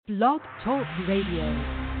Blog Talk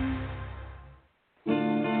Radio.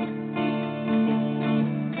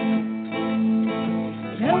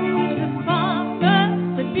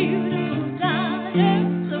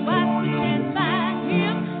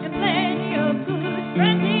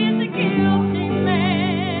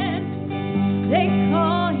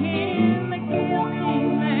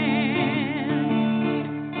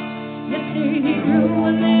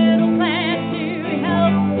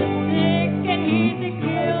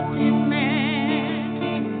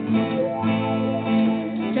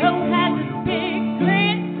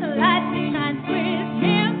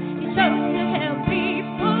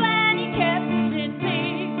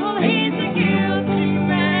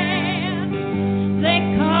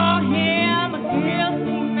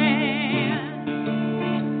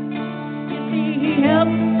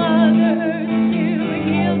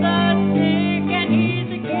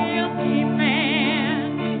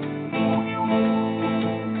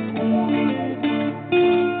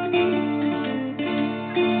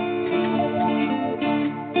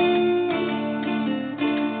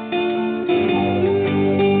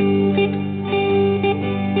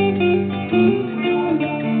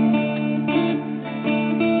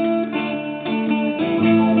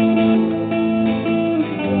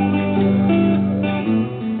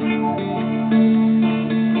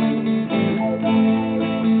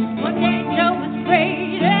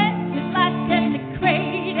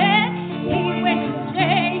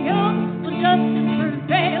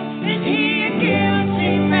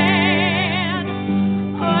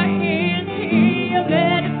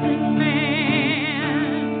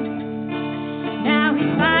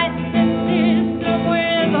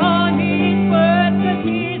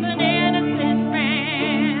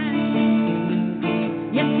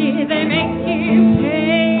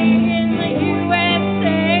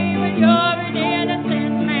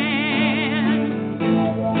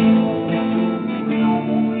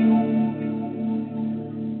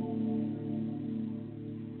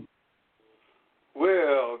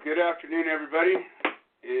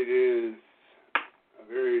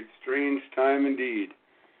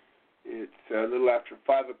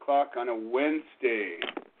 On a Wednesday,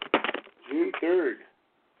 June 3rd.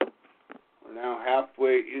 We're now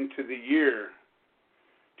halfway into the year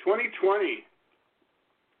 2020.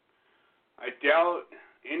 I doubt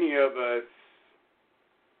any of us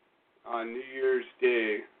on New Year's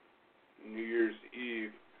Day, New Year's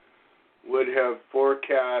Eve, would have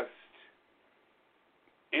forecast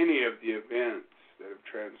any of the events that have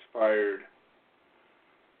transpired.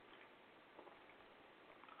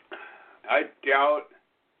 I doubt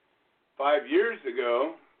 5 years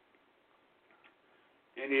ago,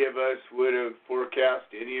 any of us would have forecast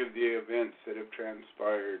any of the events that have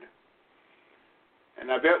transpired.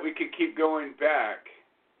 And I bet we could keep going back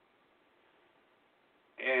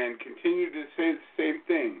and continue to say the same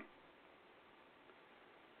thing.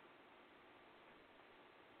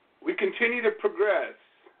 We continue to progress,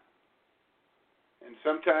 and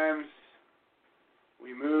sometimes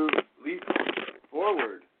we leap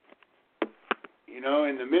forward. You know,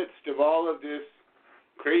 in the midst of all of this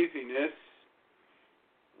craziness,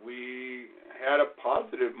 we had a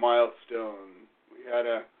positive milestone. We had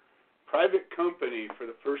a private company for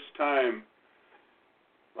the first time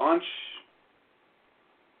launch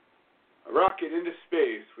a rocket into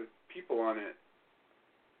space with people on it.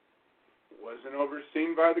 It wasn't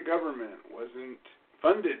overseen by the government, wasn't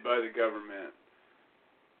funded by the government.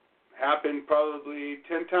 Happened probably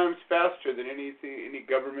 10 times faster than any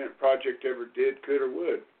government project ever did, could, or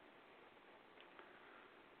would.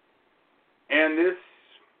 And this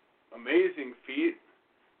amazing feat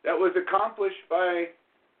that was accomplished by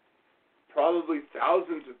probably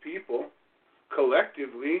thousands of people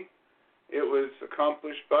collectively, it was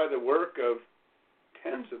accomplished by the work of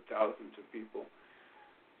tens of thousands of people.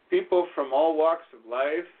 People from all walks of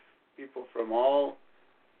life, people from all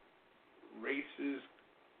races,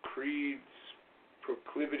 creeds,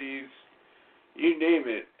 proclivities, you name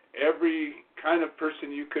it. Every kind of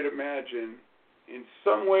person you could imagine, in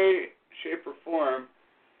some way, shape, or form,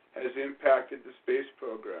 has impacted the space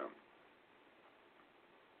program.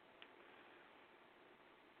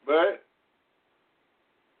 But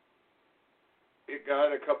it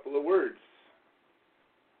got a couple of words.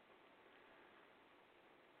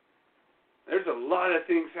 There's a lot of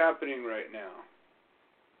things happening right now.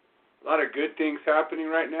 A lot of good things happening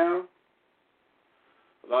right now.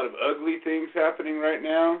 A lot of ugly things happening right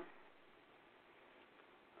now.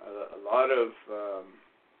 A lot of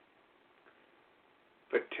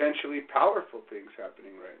potentially powerful things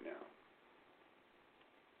happening right now.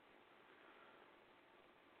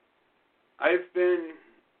 I've been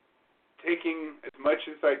taking as much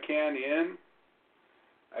as I can in.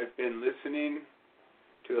 I've been listening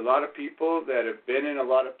to a lot of people that have been in a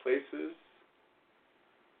lot of places.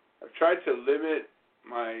 I've tried to limit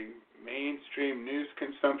my mainstream news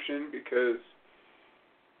consumption because,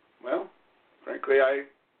 well, frankly, I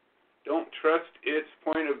don't trust its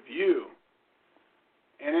point of view.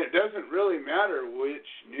 And it doesn't really matter which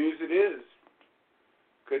news it is.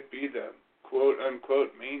 It could be the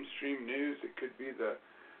quote-unquote mainstream news. It could be the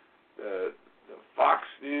Fox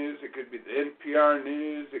News. It could be the NPR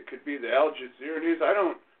News. It could be the Al Jazeera News. I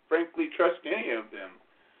don't, frankly, trust any of them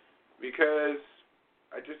because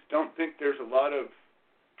I just don't think there's a lot of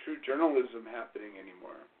true journalism happening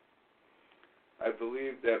anymore. I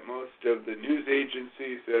believe that most of the news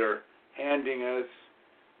agencies that are handing us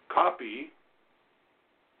copy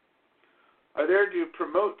are there to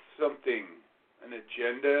promote something, an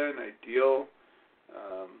agenda, an ideal,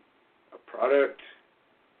 a product,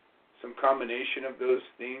 some combination of those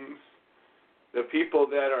things. The people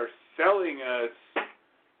that are selling us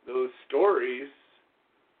those stories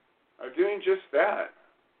are doing just that.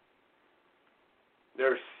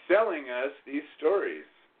 They're selling us these stories.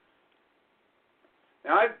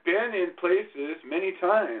 Now, I've been in places many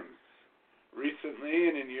times recently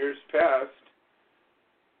and in years past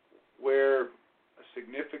where a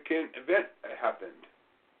significant event happened.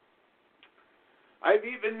 I've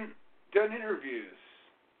even done interviews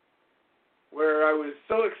where I was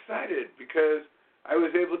so excited because I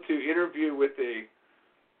was able to interview with a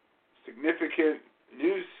significant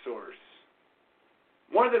news source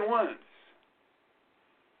more than once.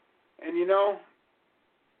 And you know,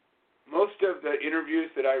 most of the interviews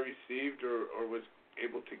that I received or was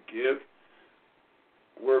able to give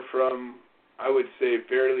were from, I would say,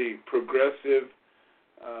 fairly progressive,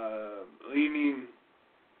 leaning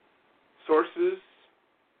sources,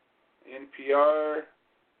 NPR,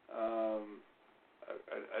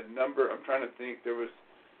 a number. I'm trying to think. There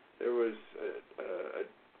was a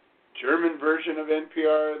German version of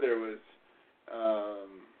NPR. There was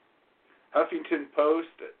Huffington Post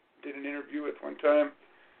that did an interview with one time.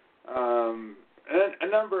 And a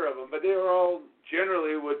number of them, but they were all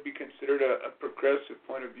generally would be considered a progressive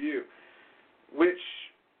point of view, which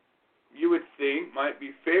you would think might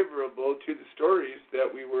be favorable to the stories that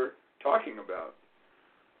we were talking about.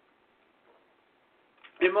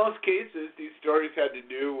 In most cases, these stories had to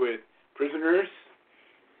do with prisoners,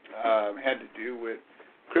 had to do with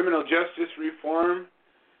criminal justice reform,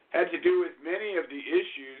 had to do with many of the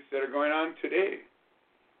issues that are going on today.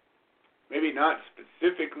 Maybe not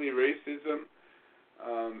specifically racism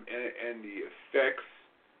and the effects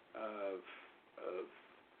of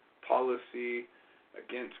policy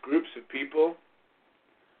against groups of people,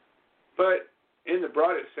 but in the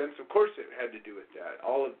broadest sense, of course, it had to do with that.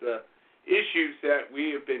 All of the issues that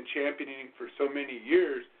we have been championing for so many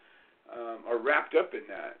years are wrapped up in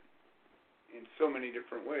that in so many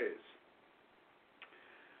different ways.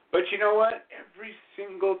 But you know what? Every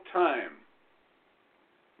single time,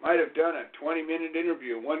 might have done a 20-minute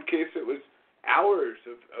interview. In one case, it was hours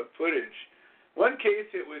of footage. One case,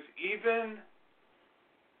 it was even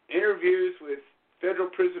interviews with federal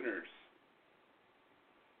prisoners.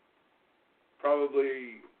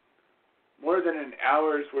 Probably more than an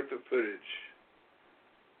hour's worth of footage.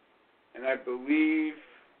 And I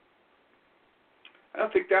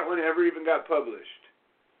don't think that one ever even got published.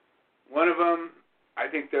 One of them, I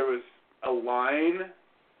think there was a line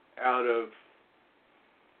out of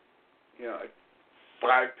a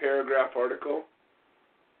 5-paragraph article.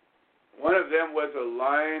 One of them was a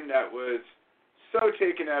line that was so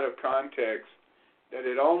taken out of context that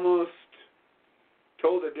it almost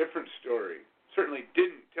told a different story. Certainly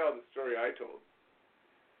didn't tell the story I told.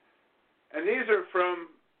 And these are from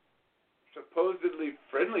supposedly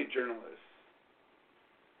friendly journalists.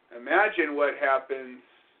 Imagine what happens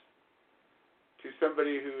to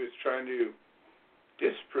somebody who is trying to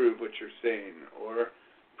disprove what you're saying or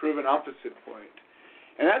prove an opposite point.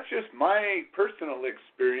 And that's just my personal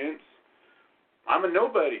experience. I'm a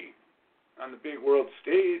nobody on the big world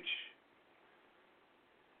stage.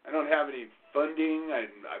 I don't have any funding.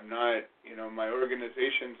 I'm not, my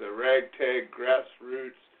organization's a ragtag,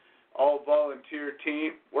 grassroots, all volunteer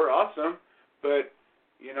team. We're awesome, but,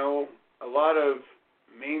 a lot of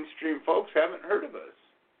mainstream folks haven't heard of us.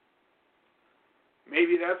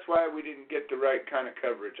 Maybe that's why we didn't get the right kind of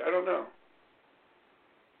coverage. I don't know.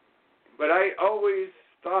 But I always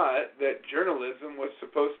thought that journalism was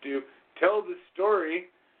supposed to tell the story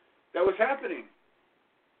that was happening.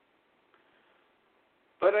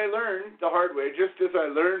 But I learned the hard way, just as I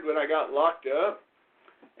learned when I got locked up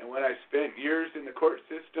and when I spent years in the court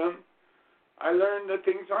system, I learned that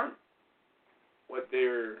things aren't what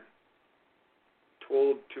they're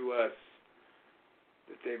told to us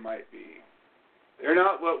that they might be. They're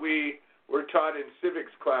not what we were taught in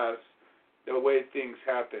civics class, the way things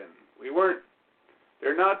happen.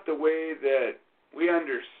 They're not the way that we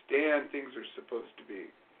understand things are supposed to be.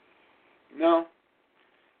 No.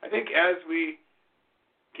 I think as we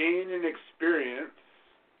gain an experience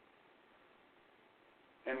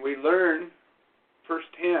and we learn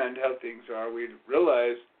firsthand how things are, we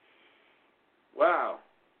realize, wow,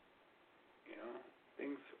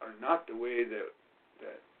 things are not the way that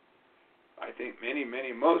I think maybe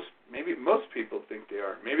most people think they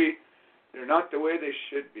are. Maybe they're not the way they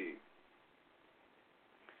should be.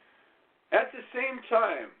 At the same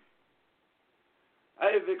time, I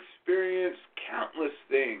have experienced countless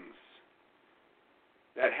things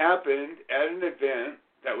that happened at an event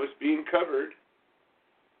that was being covered,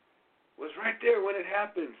 was right there when it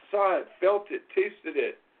happened, saw it, felt it, tasted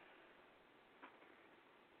it.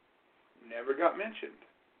 Never got mentioned.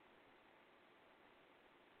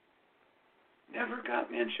 Never got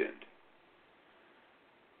mentioned.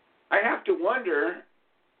 I have to wonder,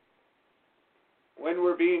 when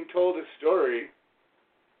we're being told a story,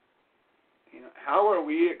 how are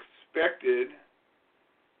we expected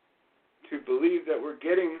to believe that we're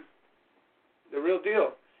getting the real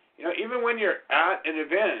deal? Even when you're at an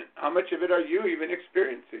event, how much of it are you even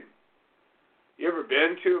experiencing? You ever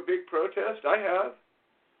been to a big protest? I have.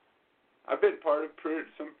 I've been part of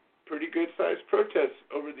some pretty good-sized protests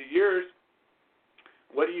over the years.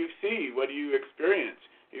 What do you see? What do you experience?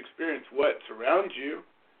 You experience what's around you.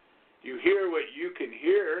 You hear what you can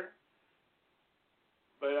hear.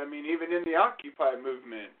 But, even in the Occupy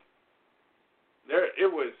movement,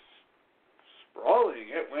 it was sprawling.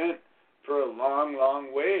 It went for a long,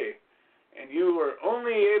 long way. And you were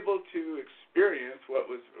only able to experience what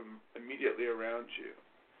was immediately around you.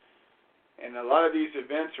 And a lot of these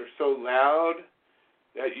events are so loud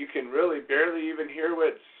that you can really barely even hear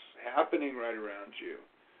what's happening right around you.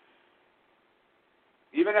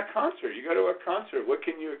 Even a concert. You go to a concert, what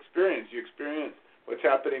can you experience? You experience what's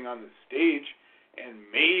happening on the stage and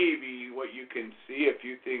maybe what you can see, a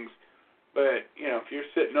few things. But, if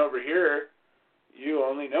you're sitting over here, you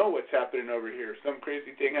only know what's happening over here. Some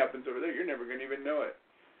crazy thing happens over there, you're never going to even know it.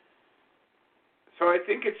 So I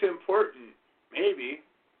think it's important, maybe,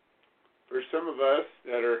 for some of us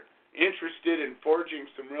that are interested in forging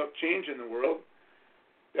some real change in the world,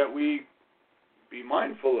 that we be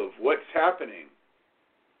mindful of what's happening.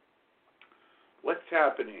 What's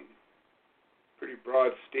happening? Pretty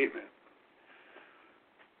broad statement.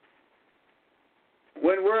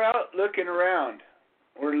 When we're out looking around,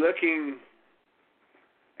 we're looking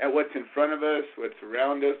at what's in front of us, what's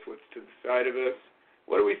around us, what's to the side of us.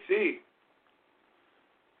 What do we see?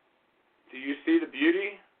 Do you see the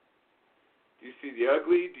beauty? Do you see the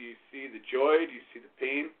ugly? Do you see the joy? Do you see the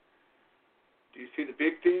pain? Do you see the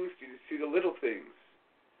big things? Do you see the little things?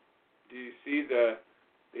 Do you see the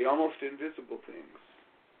almost invisible things?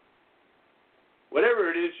 Whatever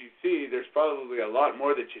it is you see, there's probably a lot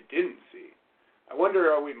more that you didn't see. I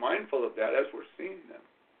wonder, are we mindful of that as we're seeing them,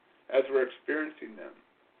 as we're experiencing them?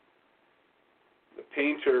 The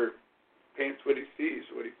painter paints what he sees,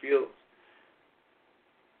 what he feels.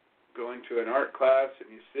 Going to an art class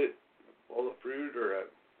and you sit in a bowl of fruit or a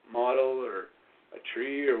model or a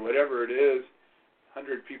tree or whatever it is,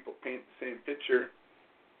 100 people paint the same picture.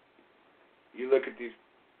 You look at these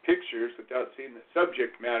pictures without seeing the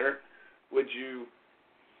subject matter, would you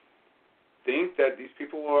think that these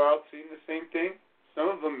people were all seeing the same thing? Some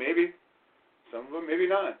of them maybe, some of them maybe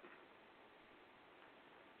not.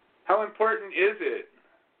 How important is it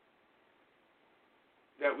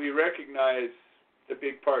that we recognize the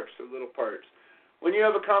big parts, the little parts? When you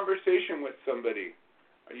have a conversation with somebody,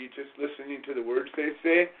 are you just listening to the words they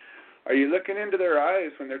say? Are you looking into their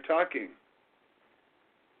eyes when they're talking?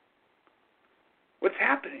 What's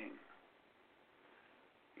happening?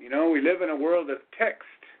 We live in a world of text.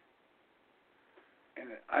 And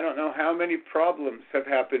I don't know how many problems have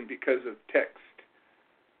happened because of text.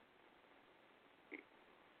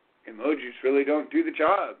 Emojis really don't do the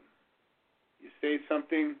job. You say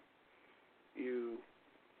something, you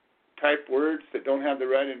type words that don't have the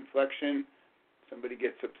right inflection, somebody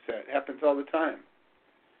gets upset. It happens all the time.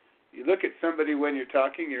 You look at somebody when you're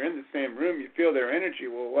talking, you're in the same room, you feel their energy.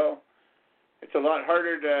 Well, it's a lot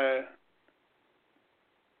harder to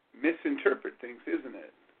misinterpret things, isn't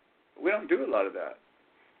it? We don't do a lot of that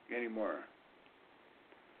anymore.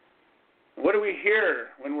 What do we hear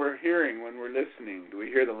when we're hearing, when we're listening? Do we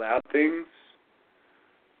hear the loud things?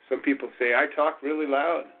 Some people say, I talk really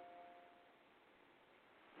loud.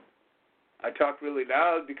 I talk really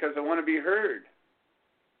loud because I want to be heard.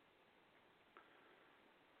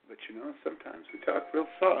 But sometimes we talk real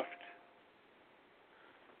soft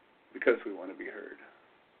because we want to be heard.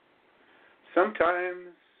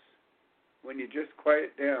 Sometimes when you just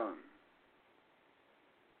quiet down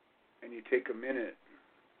and you take a minute,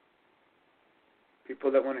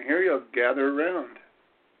 people that want to hear you gather around.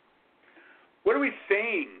 What are we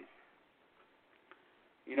saying?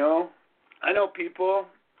 I know people,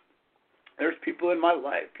 there's people in my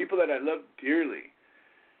life, people that I love dearly,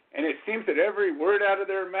 and it seems that every word out of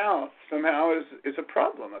their mouth somehow is a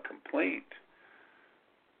problem, a complaint.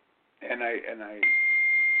 And I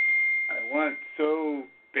want so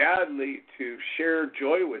badly to share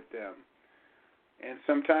joy with them. And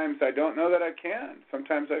sometimes I don't know that I can.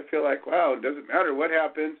 Sometimes I feel like, wow, it doesn't matter what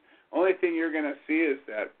happens. Only thing you're going to see is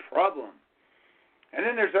that problem. And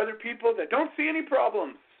then there's other people that don't see any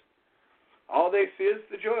problems. All they see is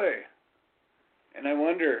the joy. And I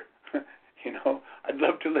wonder, I'd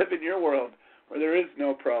love to live in your world where there is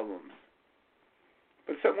no problems.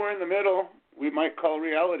 But somewhere in the middle, we might call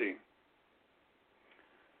reality.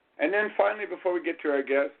 And then finally, before we get to our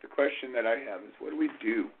guest, the question that I have is, what do we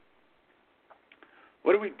do?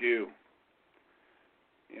 What do we do?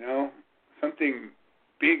 Something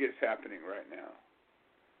big is happening right now.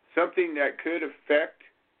 Something that could affect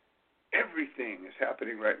everything is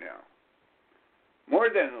happening right now. More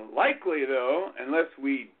than likely, though, unless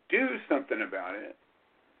we do something about it,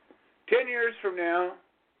 10 years from now,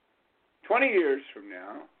 20 years from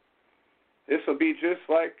now, this will be just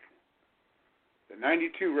like the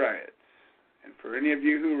 92 riots. And for any of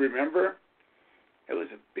you who remember, it was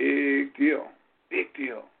a big deal. Big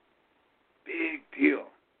deal. Big deal.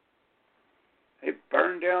 They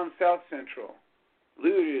burned down South Central,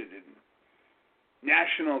 looted, and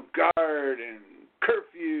National Guard, and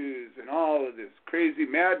curfews, and all of this crazy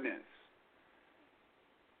madness.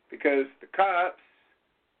 Because the cops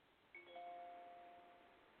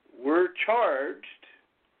were charged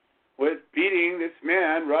with beating this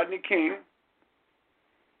man, Rodney King.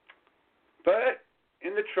 But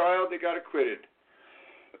in the trial, they got acquitted.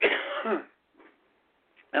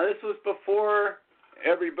 Now, this was before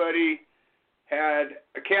everybody had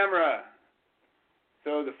a camera.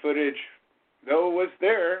 So the footage, though, was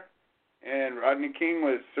there, and Rodney King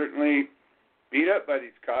was certainly beat up by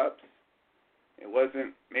these cops. It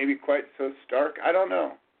wasn't maybe quite so stark. I don't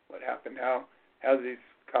know what happened, how these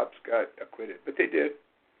cops got acquitted, but they did.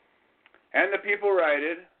 And the people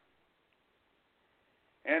rioted.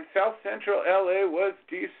 And South Central LA was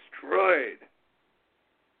destroyed.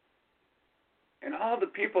 And all the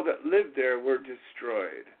people that lived there were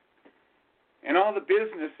destroyed. And all the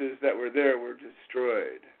businesses that were there were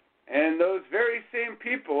destroyed. And those very same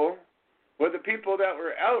people were the people that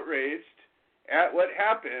were outraged at what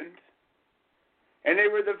happened. And they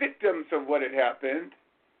were the victims of what had happened.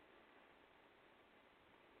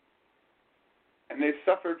 And they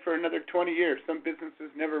suffered for another 20 years. Some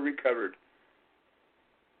businesses never recovered.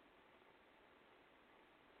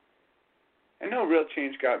 And no real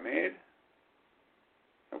change got made.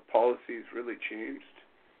 No policies really changed.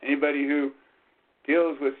 Anybody who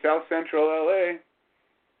deals with South Central LA,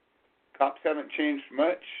 cops haven't changed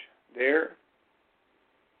much there.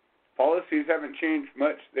 Policies haven't changed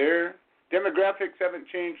much there. Demographics haven't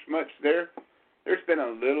changed much there. There's been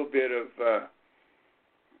a little bit of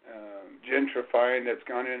gentrifying that's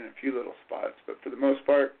gone in a few little spots, but for the most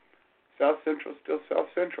part, South Central is still South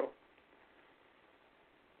Central.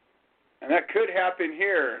 And that could happen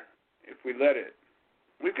here if we let it.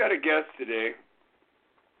 We've got a guest today.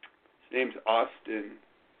 His name's Austin.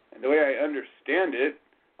 And the way I understand it,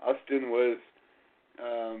 Austin was,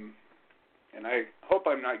 and I hope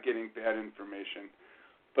I'm not getting bad information,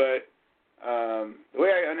 but the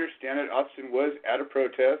way I understand it, Austin was at a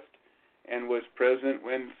protest and was present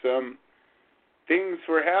when some things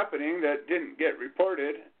were happening that didn't get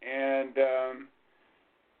reported. And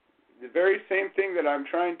the very same thing that I'm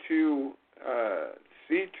trying to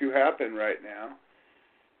see to happen right now,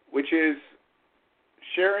 which is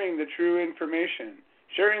sharing the true information,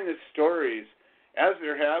 sharing the stories as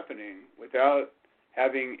they're happening without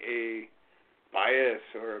having a bias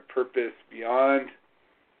or a purpose beyond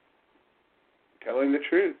telling the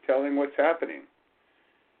truth, telling what's happening.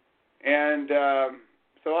 And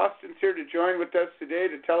so Austin's here to join with us today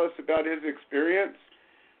to tell us about his experience.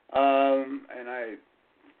 And I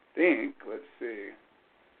think, let's see,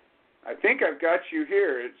 I think I've got you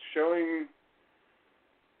here. It's showing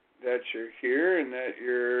that you're here and that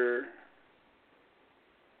you're...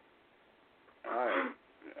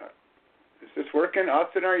 is this working?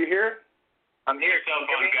 Austin, are you here? I'm here. Cell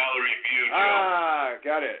phone gallery view, Joe.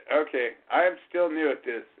 Got it. Okay. I am still new at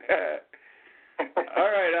this.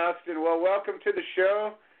 All right, Austin. Well, welcome to the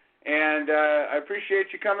show. And I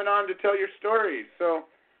appreciate you coming on to tell your story. So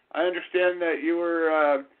I understand that you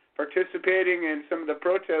were participating in some of the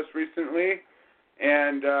protests recently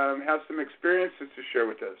and have some experiences to share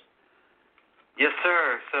with us. Yes,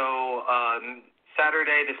 sir. So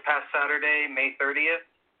this past Saturday, May 30th,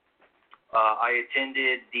 I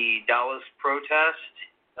attended the Dallas protest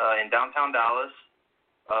in downtown Dallas,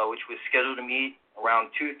 which was scheduled to meet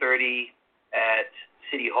around 2:30 at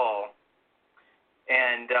City Hall.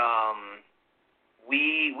 And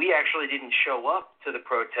we actually didn't show up to the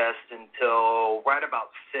protest until right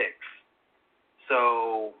about 6.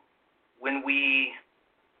 So when we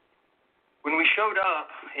showed up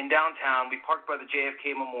in downtown, we parked by the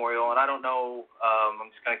JFK Memorial, and I don't know, I'm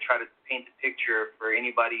just going to try to paint the picture for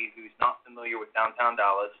anybody who's not familiar with downtown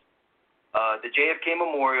Dallas. The JFK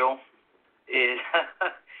Memorial is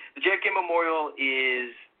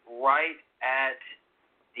right at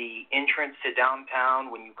the entrance to downtown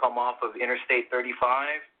when you come off of Interstate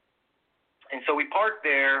 35. And so we parked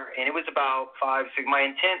there, and it was about 5, 6. My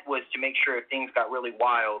intent was to make sure if things got really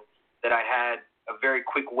wild that I had a very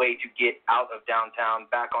quick way to get out of downtown,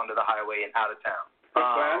 back onto the highway, and out of town.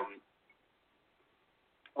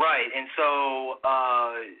 Right, and so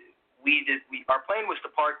our plan was to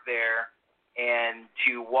park there and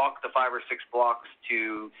to walk the 5 or 6 blocks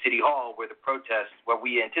to City Hall where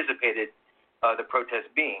we anticipated the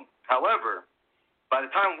protest being. However, by the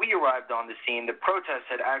time we arrived on the scene, the protest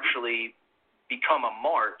had actually become a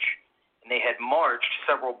march, and they had marched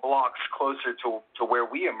several blocks closer to where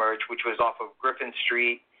we emerged, which was off of Griffin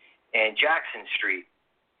Street and Jackson Street.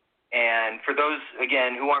 And for those,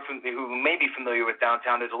 again, who may be familiar with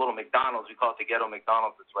downtown, there's a little McDonald's. We call it the Ghetto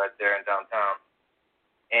McDonald's. It's right there in downtown.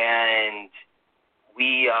 And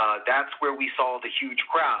that's where we saw the huge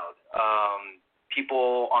crowd.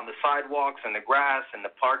 People on the sidewalks and the grass and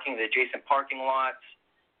the adjacent parking lots.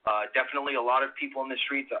 Definitely a lot of people in the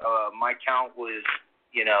streets. My count was,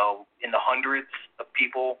 in the hundreds of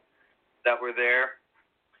people that were there.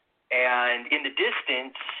 And in the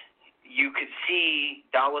distance, you could see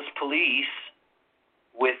Dallas police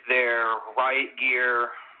with their riot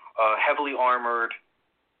gear, heavily armored.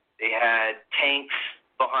 They had tanks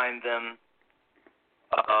behind them,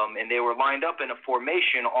 and they were lined up in a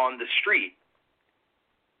formation on the street.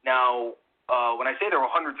 Now, when I say there were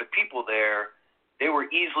hundreds of people there, they were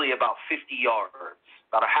easily about 50 yards,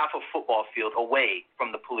 about a half a football field away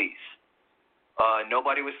from the police.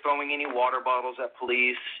 Nobody was throwing any water bottles at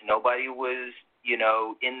police. Nobody was,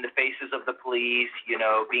 in the faces of the police,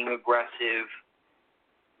 being aggressive.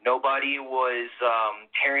 Nobody was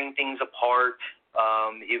tearing things apart.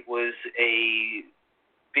 It was a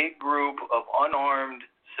big group of unarmed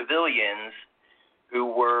civilians who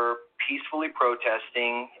were peacefully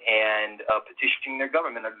protesting and petitioning their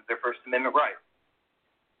government under their First Amendment right.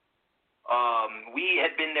 We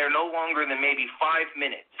had been there no longer than maybe 5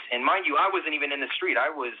 minutes. And mind you, I wasn't even in the street. I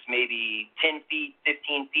was maybe 10 feet,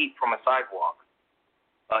 15 feet from a sidewalk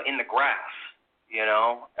in the grass,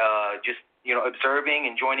 just, observing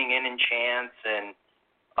and joining in chants and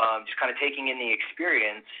just kind of taking in the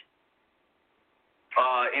experience.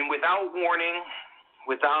 And without warning,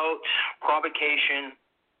 without provocation,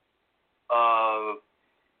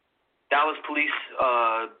 Dallas police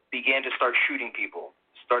began to start shooting people.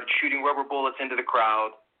 Started shooting rubber bullets into the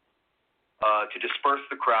crowd to disperse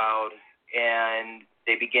the crowd, and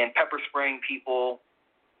they began pepper spraying people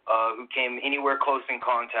who came anywhere close in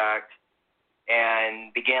contact,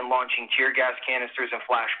 and began launching tear gas canisters and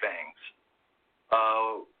flashbangs.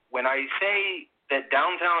 When I say that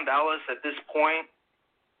downtown Dallas at this point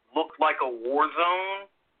looked like a war zone,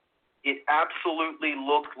 it absolutely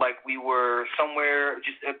looked like we were somewhere,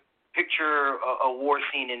 just picture a war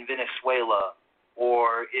scene in Venezuela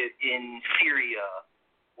or in Syria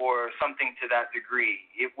or something to that degree.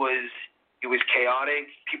 It was chaotic.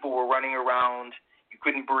 People were running around. You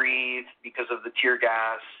couldn't breathe because of the tear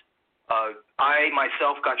gas. I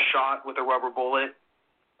myself got shot with a rubber bullet.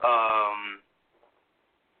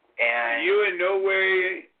 And you in no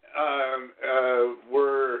way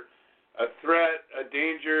were a threat, a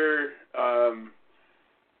danger.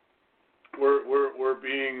 We're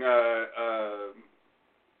being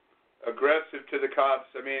aggressive to the cops.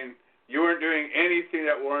 I mean, you weren't doing anything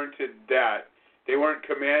that warranted that. They weren't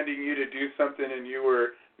commanding you to do something and you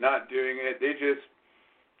were not doing it. They just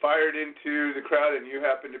fired into the crowd and you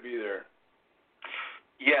happened to be there.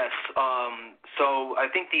 Yes. So I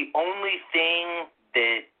think the only thing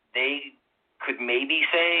that they could maybe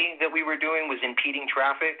say that we were doing was impeding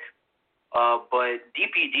traffic, but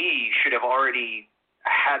DPD should have already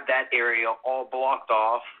had that area all blocked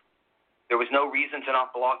off. There was no reason to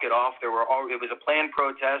not block it off. It was a planned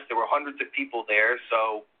protest. There were hundreds of people there.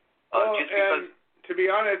 So just because. And to be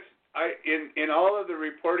honest, in all of the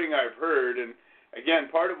reporting I've heard, and again,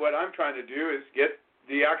 part of what I'm trying to do is get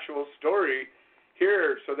the actual story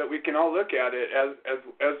here so that we can all look at it as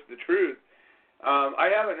the truth. I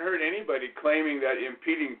haven't heard anybody claiming that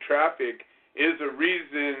impeding traffic is a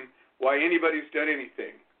reason why anybody's done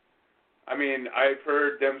anything. I mean, I've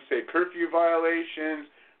heard them say curfew violations,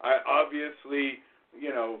 obviously,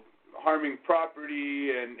 harming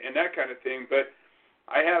property and that kind of thing, but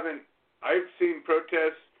I've seen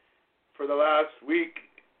protests for the last week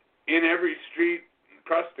in every street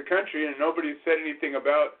across the country, and nobody's said anything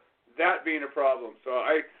about that being a problem. So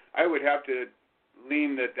I would have to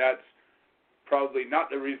lean that that's probably not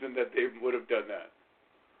the reason that they would have done that.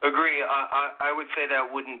 Agree. I would say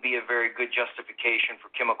that wouldn't be a very good justification for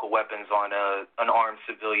chemical weapons on an armed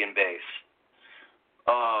civilian base.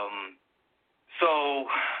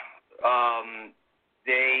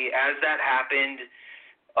 As that happened,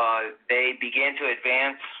 they began to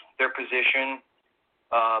advance their position,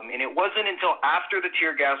 and it wasn't until after the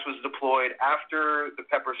tear gas was deployed, after the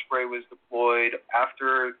pepper spray was deployed,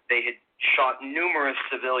 after they had shot numerous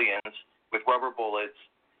civilians with rubber bullets.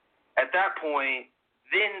 At that point,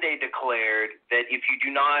 then they declared that if you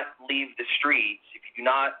do not leave the streets, if you do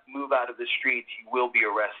not move out of the streets, you will be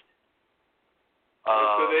arrested.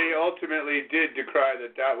 So they ultimately did decry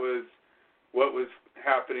that was what was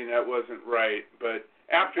happening. That wasn't right. But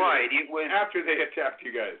after they attacked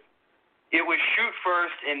you guys, it was shoot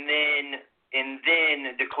first and then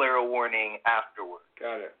declare a warning afterward.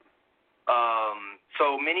 Got it.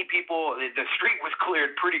 So many people, the street was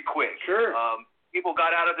cleared pretty quick. Sure. People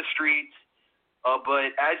got out of the streets.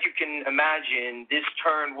 But as you can imagine, this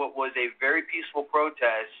turned what was a very peaceful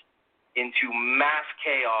protest into mass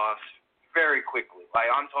chaos very quickly.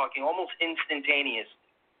 I'm talking almost instantaneously.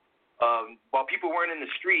 While people weren't in the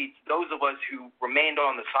streets, those of us who remained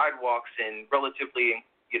on the sidewalks in relatively,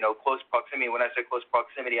 close proximity. When I say close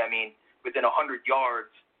proximity, I mean within 100 yards,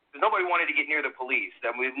 because nobody wanted to get near the police.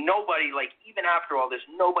 I mean, nobody, even after all this,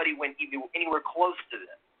 nobody went anywhere close to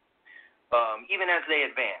them, even as they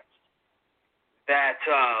advanced. That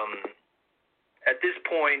at this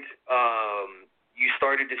point, you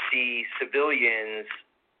started to see civilians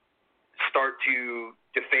start to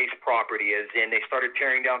deface property, as in they started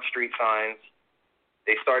tearing down street signs.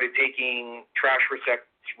 They started taking trash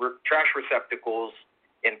receptacles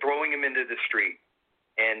and throwing them into the street,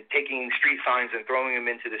 and taking street signs and throwing them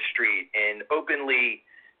into the street, and openly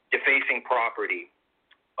defacing property.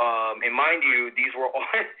 And mind you, these were all,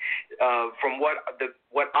 from what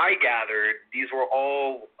I gathered, these were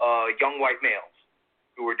all young white males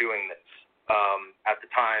who were doing this at the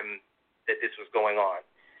time that this was going on.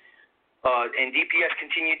 And DPS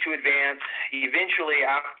continued to advance. Eventually,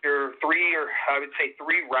 after three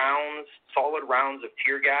solid rounds of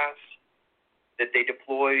tear gas that they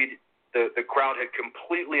deployed, the crowd had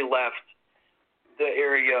completely left the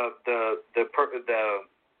area, the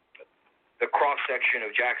cross-section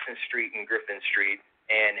of Jackson Street and Griffin Street,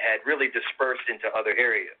 and had really dispersed into other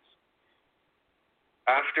areas.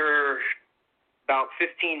 After about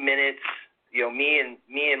 15 minutes, me and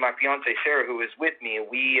my fiance Sarah, who was with me,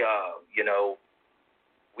 we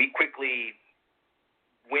quickly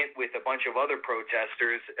went with a bunch of other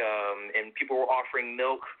protesters, and people were offering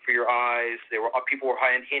milk for your eyes. People were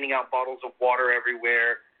handing out bottles of water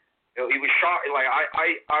everywhere. It was shocked.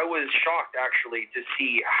 I was shocked actually to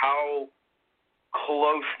see how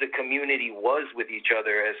close the community was with each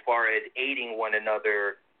other as far as aiding one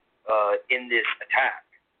another in this attack.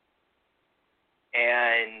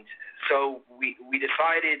 And so we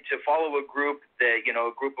decided to follow a group a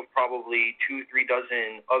group of probably 2-3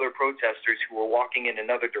 dozen other protesters who were walking in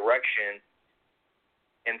another direction.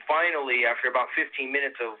 And finally, after about 15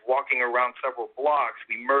 minutes of walking around several blocks,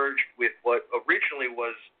 we merged with what originally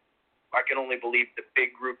was, I can only believe, the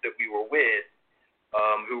big group that we were with,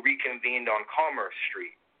 who reconvened on Commerce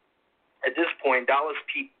Street. At this point, Dallas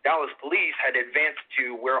police had advanced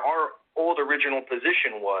to where our old original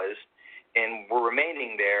position was and were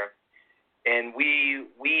remaining there. And we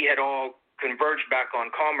had all converged back on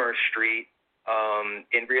Commerce Street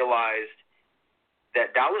and realized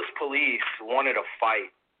that Dallas police wanted a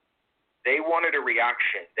fight. They wanted a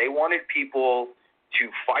reaction. They wanted people to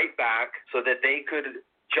fight back so that they could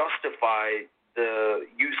justify the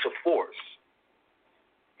use of force.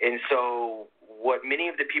 And so what many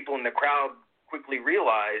of the people in the crowd quickly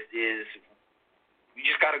realized is we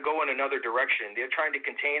just got to go in another direction. They're trying to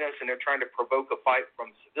contain us, and they're trying to provoke a fight from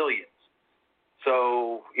civilians.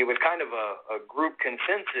 So it was kind of a group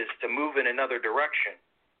consensus to move in another direction.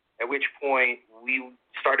 at which point we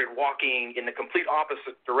started walking in the complete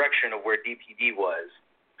opposite direction of where DPD was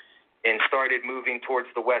and started moving towards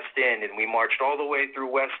the West End. And we marched all the way through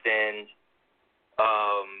West End,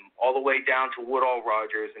 all the way down to Woodall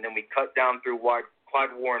Rogers, and then we cut down through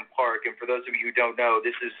Clyde Warren Park. And for those of you who don't know,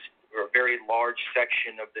 this is a very large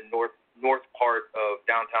section of the north part of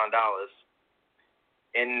downtown Dallas.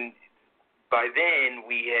 And by then,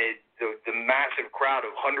 we had the massive crowd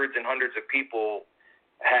of hundreds and hundreds of people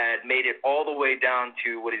had made it all the way down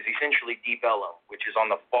to what is essentially Deep Ellum, which is on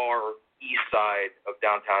the far east side of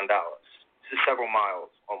downtown Dallas. This is several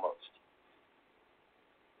miles almost.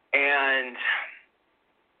 And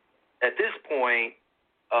at this point,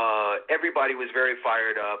 everybody was very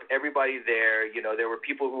fired up. Everybody there, there were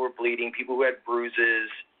people who were bleeding, people who had bruises.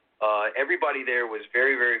 Everybody there was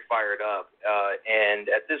very, very fired up. And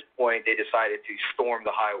at this point, they decided to storm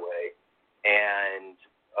the highway. And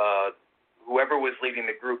whoever was leading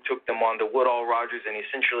the group took them on to Woodall Rogers and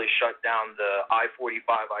essentially shut down the I-45,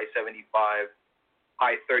 I-75,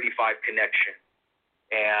 I-35 connection.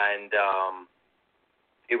 And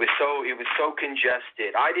it was so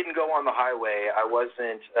congested. I didn't go on the highway. I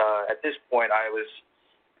wasn't at this point. I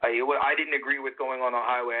didn't agree with going on the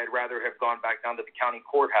highway. I'd rather have gone back down to the county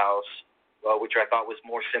courthouse, which I thought was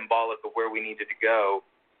more symbolic of where we needed to go.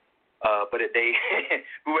 But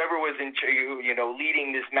whoever was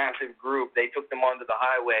leading this massive group, they took them onto the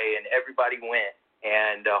highway, and everybody went.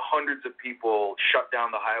 And hundreds of people shut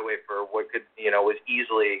down the highway for what could, was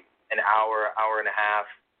easily an hour, hour and a half.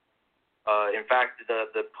 In fact,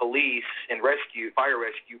 the police and fire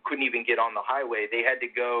rescue couldn't even get on the highway. They had to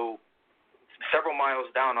go several miles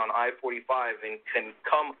down on I-45 and can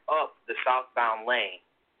come up the southbound lane.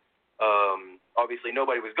 Obviously,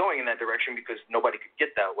 nobody was going in that direction because nobody could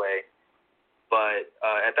get that way. But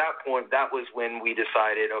at that point, that was when we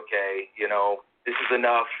decided, okay, this is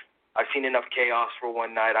enough. I've seen enough chaos for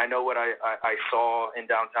one night. I know what I saw in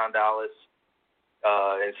downtown Dallas.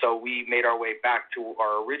 And so we made our way back to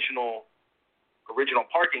our original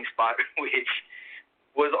parking spot, which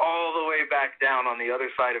was all the way back down on the other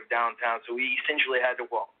side of downtown. So we essentially had to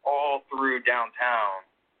walk all through downtown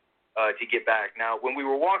to get back. Now, when we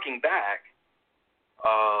were walking back,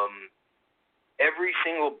 every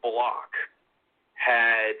single block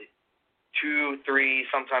had 2, 3,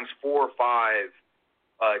 sometimes 4 or 5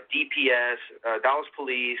 DPS, Dallas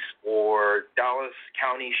Police, or Dallas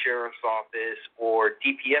County Sheriff's Office, or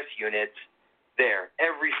DPS units there,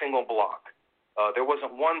 every single block. There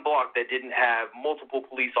wasn't one block that didn't have multiple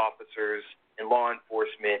police officers and law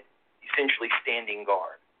enforcement essentially standing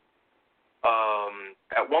guard.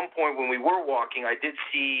 At one point when we were walking, I did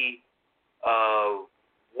see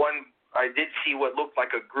what looked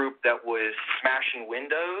like a group that was smashing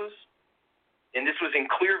windows, and this was in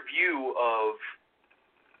clear view of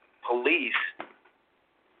police,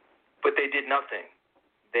 but they did nothing.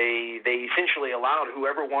 They essentially allowed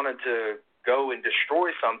whoever wanted to go and destroy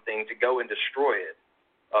something to go and destroy it.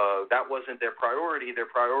 That wasn't their priority. Their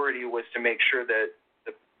priority was to make sure that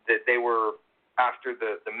they were after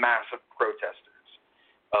the mass of protesters,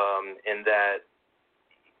 and that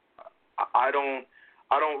I don't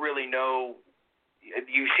really know.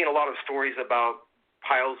 You've seen a lot of stories about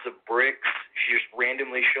piles of bricks just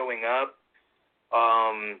randomly showing up.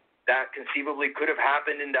 That conceivably could have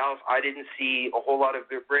happened in Dallas. I didn't see a whole lot of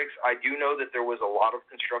bricks. I do know that there was a lot of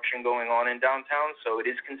construction going on in downtown, so it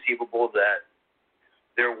is conceivable that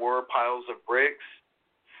there were piles of bricks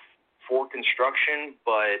for construction,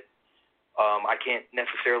 but I can't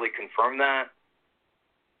necessarily confirm that.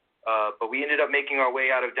 But we ended up making our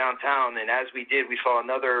way out of downtown, and as we did, we saw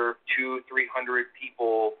another 200-300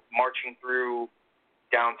 people marching through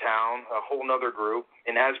downtown, a whole nother group.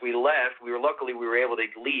 And as we left, we were able to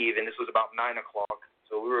leave, and this was about 9 o'clock,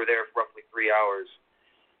 so we were there for roughly 3 hours.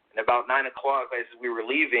 And about 9 o'clock, as we were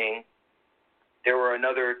leaving, there were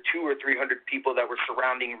another 200 or 300 people that were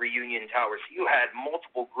surrounding Reunion Tower. So you had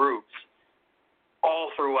multiple groups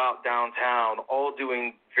all throughout downtown, all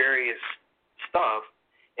doing various stuff,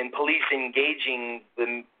 and police engaging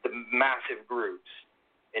the massive groups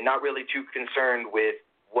and not really too concerned with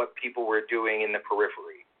what people were doing in the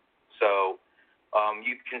periphery. So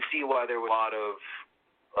you can see why there was a lot of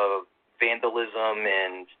vandalism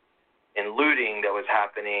and looting that was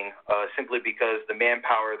happening, simply because the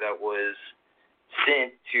manpower that was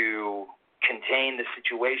sent to contain the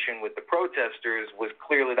situation with the protesters was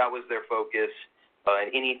clearly that was their focus, and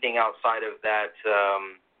anything outside of that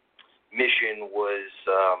mission was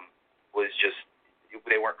just,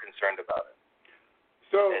 they weren't concerned about it.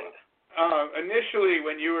 So initially,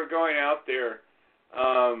 when you were going out there,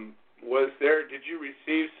 did you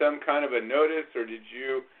receive some kind of a notice, or did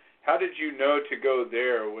you how did you know to go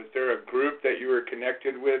there? Was there a group that you were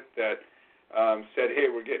connected with that said, hey,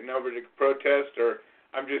 we're getting over to protest? Or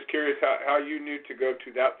I'm just curious how you knew to go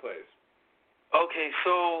to that place. Okay,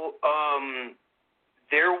 so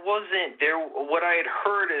what I had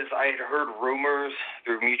heard is I had heard rumors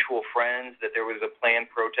through mutual friends that there was a planned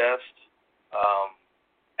protest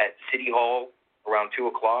at City Hall around 2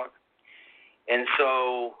 o'clock. And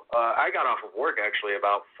so I got off of work actually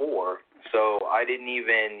about 4. So I didn't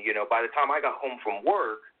even, by the time I got home from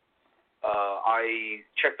work, I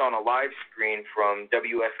checked on a live screen from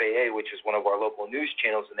WFAA, which is one of our local news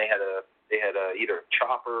channels, and they had either a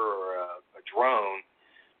chopper or a drone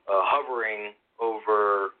hovering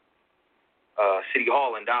over City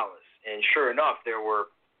Hall in Dallas. And sure enough, there were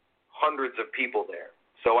hundreds of people there.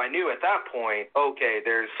 So I knew at that point, okay,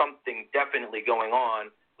 there's something definitely going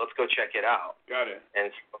on. Let's go check it out. Got it.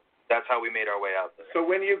 And so that's how we made our way out there. So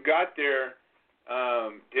when you got there,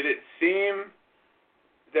 did it seem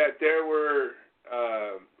that there were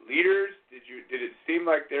leaders? Did it seem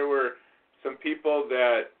like there were some people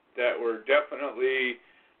that were definitely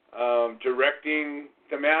directing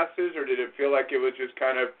the masses, or did it feel like it was just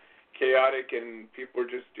kind of chaotic and people were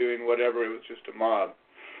just doing whatever? It was just a mob.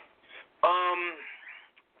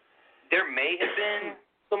 There may have been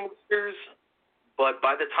some leaders, but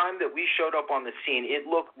by the time that we showed up on the scene, it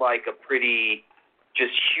looked like a pretty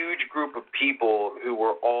just huge group of people who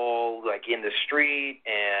were all like in the street,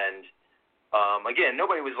 and again,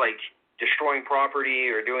 nobody was like destroying property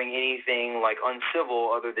or doing anything like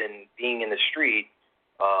uncivil other than being in the street.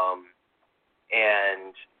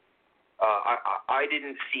 I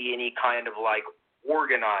didn't see any kind of like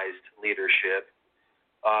organized leadership.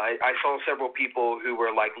 I saw several people who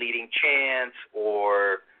were like leading chants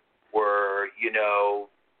or were,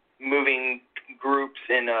 moving groups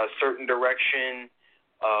in a certain direction.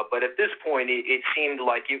 But at this point, it seemed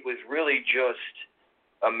like it was really just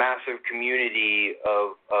a massive community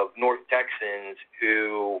of North Texans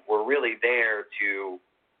who were really there to,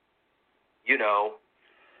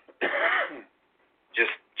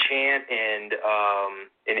 just chant and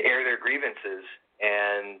air their grievances.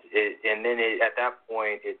 And then at that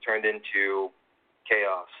point, it turned into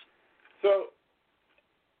chaos. So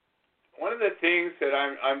one of the things that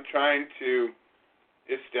I'm trying to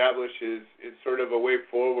establish is sort of a way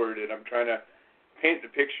forward, and I'm trying to paint the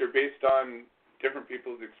picture based on different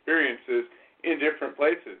people's experiences in different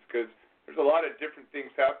places, because there's a lot of different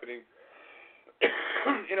things happening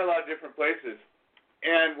in a lot of different places.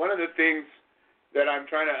 And one of the things that I'm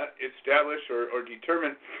trying to establish or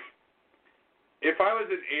determine, if I was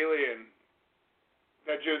an alien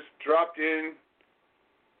that just dropped in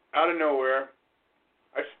out of nowhere,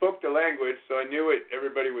 I spoke the language, so I knew what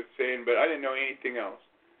everybody was saying, but I didn't know anything else.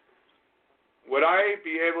 Would I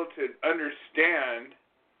be able to understand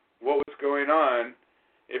what was going on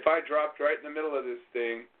if I dropped right in the middle of this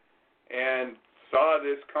thing and saw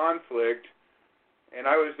this conflict, and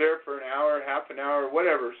I was there for an hour, half an hour,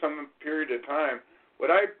 whatever, some period of time?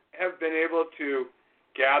 Would I have been able to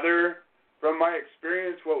gather from my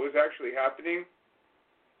experience what was actually happening?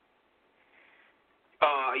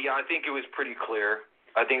 Yeah, I think it was pretty clear.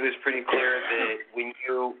 I think it was pretty clear that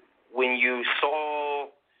when you saw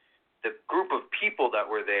the group of people that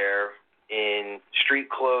were there in street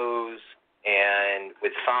clothes and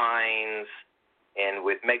with signs and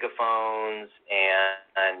with megaphones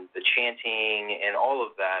and the chanting and all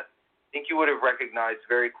of that, I think you would have recognized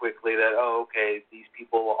very quickly that, oh, okay, these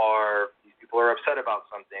people are upset about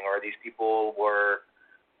something, or these people were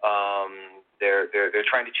they're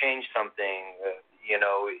trying to change something.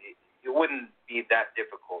 It wouldn't be that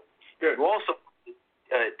difficult. Good. You also,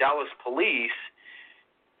 Dallas police,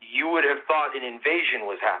 you would have thought an invasion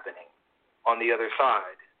was happening on the other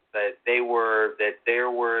side. That there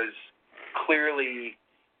was clearly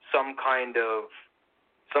some kind of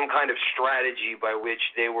strategy by which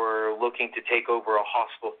they were looking to take over a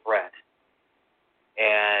hostile threat.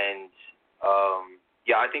 And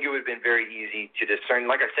I think it would have been very easy to discern.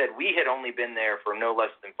 Like I said, we had only been there for no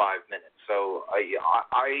less than 5 minutes, so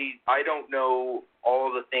I don't know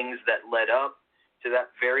all the things that led up to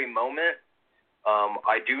that very moment.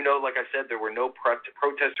 I do know, like I said, there were no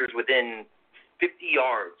protesters within 50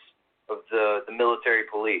 yards of the military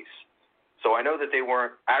police. So I know that they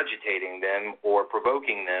weren't agitating them or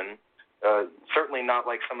provoking them, certainly not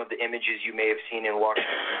like some of the images you may have seen in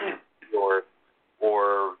Washington or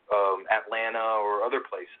Atlanta or other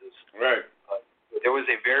places. Right. There was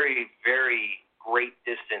a very, very great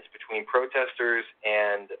distance between protesters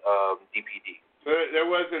and DPD. So there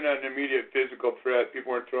wasn't an immediate physical threat.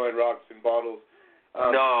 People weren't throwing rocks and bottles.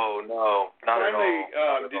 No, not at all.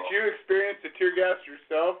 Finally, did you experience the tear gas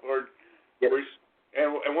yourself, or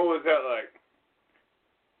what was that like?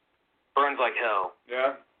 Burns like hell.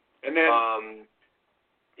 Yeah. And then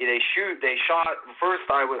they shot. First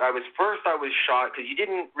I was shocked because you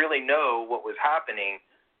didn't really know what was happening.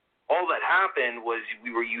 All that happened was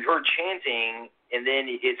you heard chanting, and then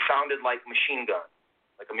it sounded like machine gun,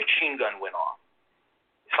 like a machine gun went off.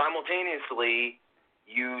 Simultaneously,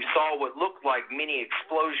 you saw what looked like mini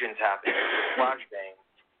explosions happening, flashbangs,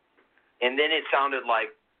 and then it sounded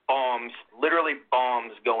like bombs, literally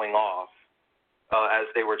bombs going off as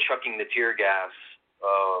they were chucking the tear gas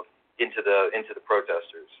into the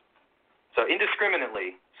protesters. So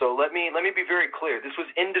indiscriminately. So let me be very clear. This was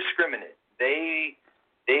indiscriminate. They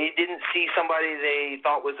didn't see somebody they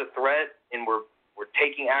thought was a threat and were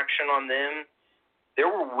taking action on them. There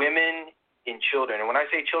were women and children, and when I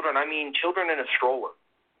say children, I mean children in a stroller.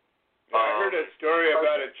 I heard a story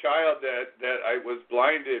about a child that I was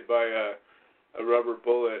blinded by a rubber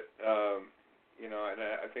bullet. And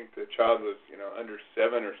I think the child was under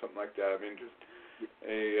 7 or something like that. I mean, just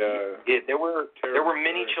there were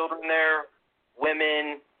many children there,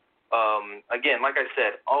 women. Again, like I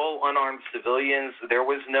said, all unarmed civilians. There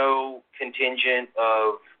was no contingent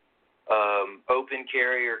of open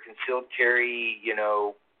carry or concealed carry,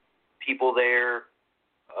 people there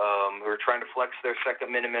who were trying to flex their Second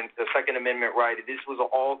Amendment right. This was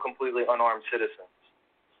all completely unarmed citizens.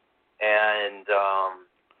 And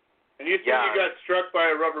you think you got struck by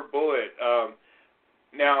a rubber bullet.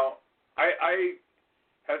 Now, I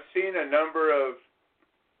have seen a number of.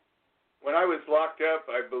 When I was locked up,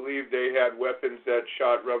 I believe they had weapons that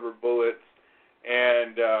shot rubber bullets,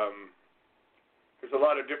 and there's a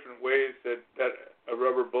lot of different ways that a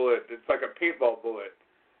rubber bullet. It's like a paintball bullet.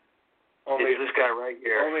 Only it's this guy right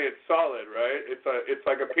here. Only it's solid, right? It's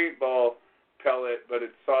like a paintball pellet, but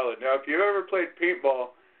it's solid. Now, if you've ever played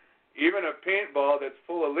paintball, even a paintball that's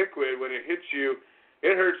full of liquid, when it hits you,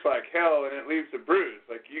 it hurts like hell, and it leaves a bruise.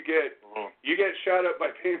 Like you get shot up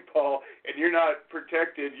by paintball, and you're not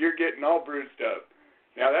protected. You're getting all bruised up.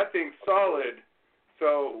 Now that thing's solid.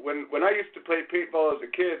 So when I used to play paintball as a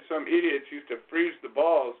kid, some idiots used to freeze the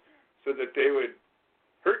balls so that they would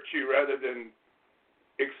hurt you rather than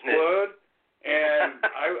explode. And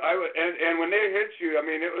and when they hit you, I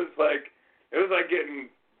mean, it was like getting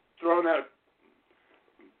thrown a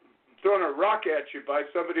rock at you by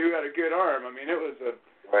somebody who had a good arm. I mean, it was a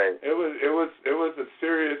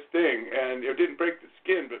serious thing, and it didn't break the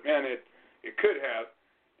skin, but man, it could have.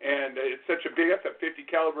 And it's such a big. That's a 50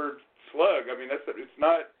 caliber slug. I mean, it's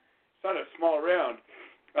not a small round.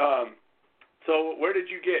 So where did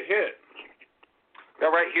you get hit?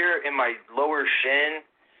 Right here in my lower shin.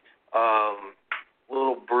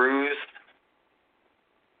 Little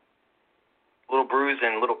bruise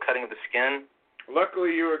and little cutting of the skin.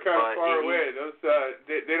 Luckily, you were kind of far away. Those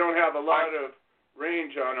they don't have a lot of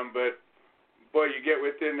range on them, but boy, you get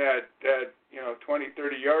within that 20,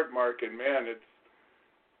 30-yard mark, and man,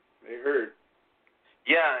 they hurt.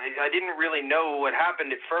 Yeah, I didn't really know what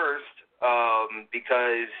happened at first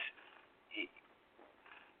because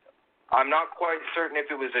I'm not quite certain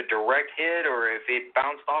if it was a direct hit or if it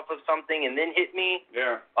bounced off of something and then hit me.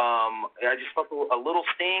 Yeah. I just felt a little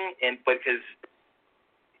sting, but because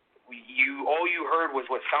all you heard was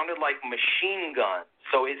what sounded like machine gun.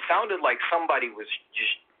 So it sounded like somebody was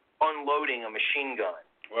just unloading a machine gun.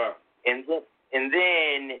 Wow. And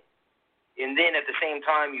then at the same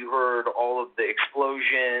time you heard all of the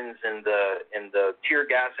explosions and the tear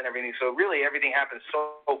gas and everything. So really everything happened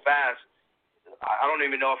so fast. I don't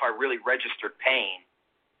even know if I really registered pain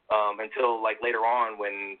until like later on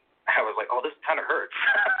when I was like, oh, this kind of hurts.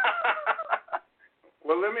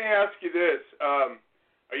 Well, let me ask you this.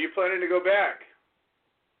 Are you planning to go back?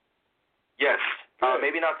 Yes.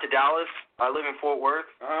 Maybe not to Dallas. I live in Fort Worth.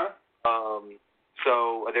 Uh-huh.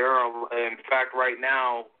 So there are, in fact, right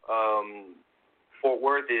now, Fort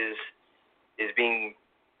Worth is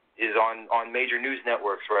on major news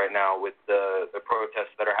networks right now with the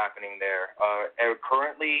protests that are happening there.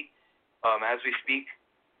 Currently, as we speak,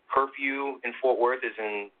 curfew in Fort Worth is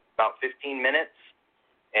in about 15 minutes,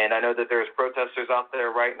 and I know that there's protesters out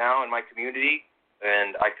there right now in my community,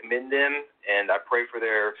 and I commend them, and I pray for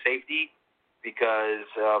their safety because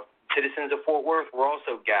citizens of Fort Worth were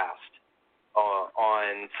also gassed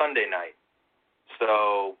on Sunday night.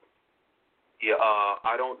 So, yeah,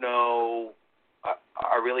 I don't know.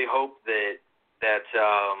 I really hope that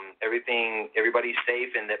everybody's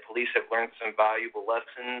safe and that police have learned some valuable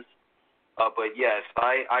lessons. But yes,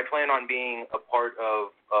 I plan on being a part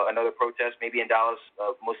of another protest, maybe in Dallas,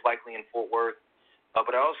 most likely in Fort Worth.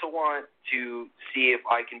 But I also want to see if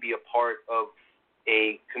I can be a part of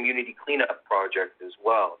a community cleanup project as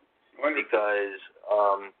well. Wonderful. Because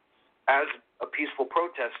As a peaceful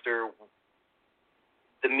protester,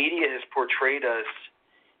 the media has portrayed us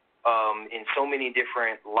in so many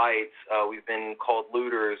different lights. We've been called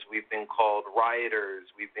looters. We've been called rioters.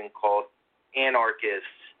 We've been called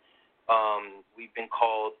anarchists. We've been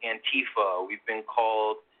called Antifa. We've been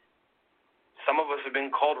called, some of us have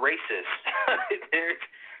been called racist. There's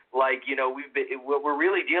like, you know, what we're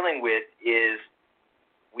really dealing with is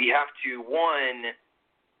we have to, one,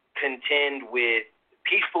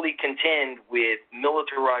 peacefully contend with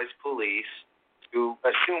militarized police who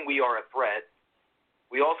assume we are a threat.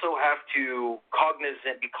 We also have to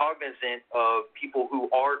be cognizant of people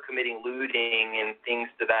who are committing looting and things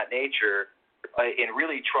to that nature, and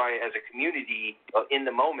really try as a community in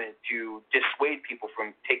the moment to dissuade people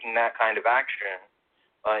from taking that kind of action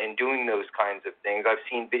and doing those kinds of things. I've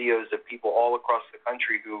seen videos of people all across the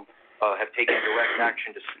country who have taken direct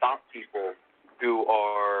action to stop people who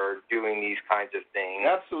are doing these kinds of things.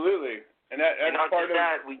 Absolutely. And that's and not part just of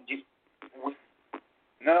that,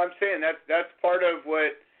 No, I'm saying that's part of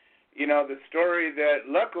what, you know, the story that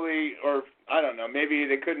luckily, or I don't know, maybe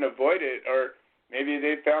they couldn't avoid it, or maybe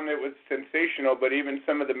they found it was sensational, but even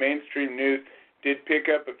some of the mainstream news did pick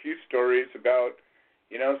up a few stories about,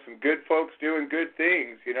 you know, some good folks doing good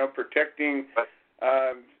things, you know, protecting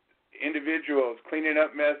individuals, cleaning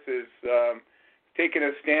up messes, taking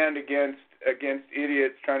a stand against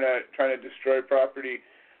idiots trying to destroy property.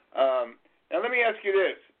 Now let me ask you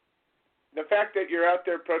this. The fact that you're out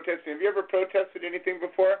there protesting, have you ever protested anything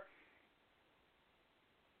before?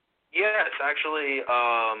 Yes, actually,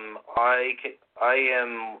 I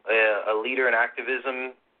am a leader in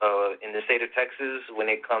activism in the state of Texas when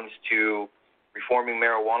it comes to reforming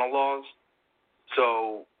marijuana laws.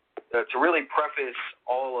 So to really preface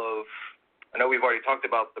I know we've already talked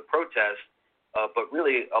about the protest, but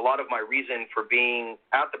really a lot of my reason for being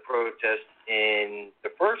at the protest in the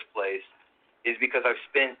first place is because I've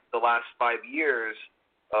spent the last 5 years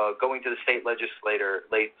going to the state legislature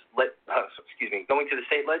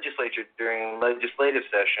during legislative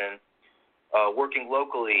session, working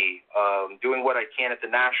locally, doing what I can at the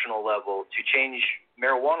national level to change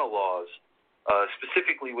marijuana laws,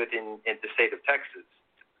 specifically within the state of Texas.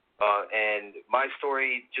 And my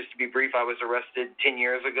story, just to be brief, I was arrested 10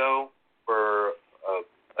 years ago for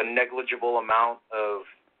a negligible amount of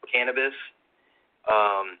cannabis.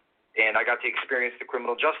 And I got to experience the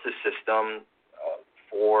criminal justice system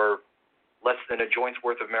for less than a joint's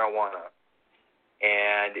worth of marijuana.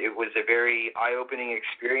 And it was a very eye-opening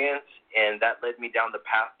experience, and that led me down the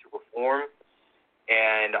path to reform.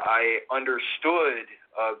 And I understood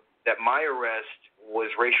that my arrest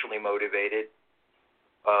was racially motivated,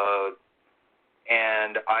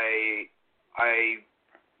 and I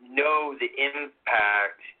know the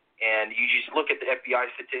impact. And you just look at the FBI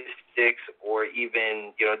statistics, or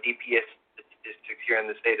even, you know, DPS statistics here in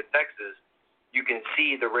the state of Texas, you can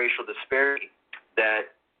see the racial disparity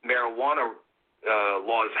that marijuana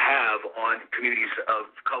laws have on communities of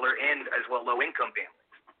color and as well low-income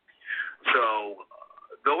families. So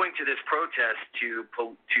going to this protest to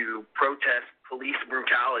protest police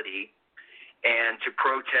brutality and to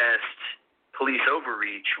protest police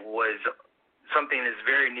overreach was something that's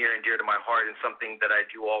very near and dear to my heart, and something that I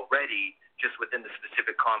do already just within the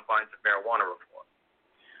specific confines of marijuana reform.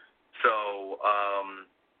 So,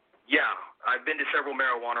 I've been to several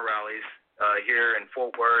marijuana rallies here in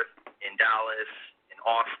Fort Worth, in Dallas, in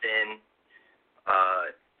Austin,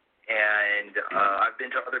 and I've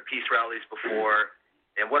been to other peace rallies before.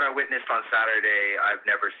 And what I witnessed on Saturday, I've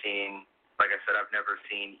never seen. Like I said, I've never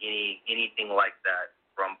seen anything like that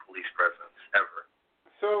from police presence ever.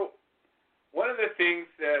 So one of the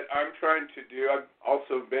things that I'm trying to do, I've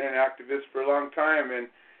also been an activist for a long time,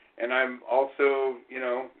 and I'm also, you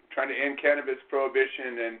know, trying to end cannabis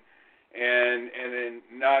prohibition, and in,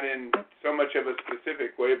 not in so much of a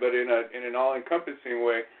specific way, but in an all-encompassing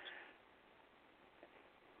way.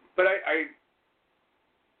 But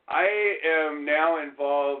I am now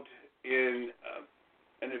involved in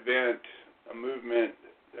an event, a movement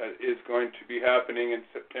that is going to be happening in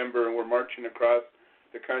September, and we're marching across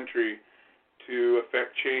the country to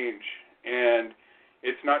affect change. And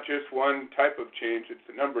it's not just one type of change, it's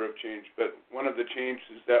a number of change. But one of the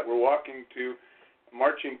changes that we're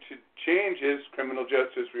marching to change is criminal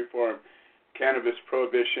justice reform, cannabis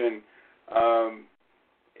prohibition,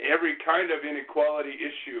 every kind of inequality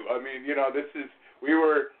issue. I mean, you know, we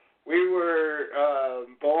were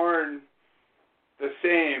born the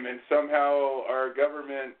same, and somehow our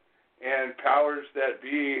government and powers that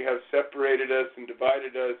be have separated us and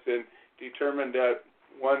divided us and determined that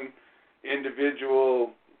one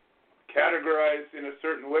individual categorized in a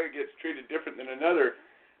certain way gets treated different than another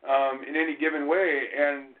in any given way,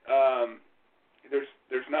 and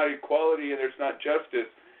there's not equality and there's not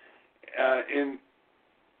justice.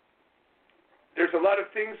 There's a lot of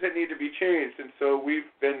things that need to be changed, and so we've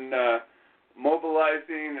been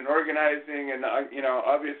mobilizing and organizing, and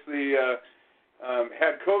obviously,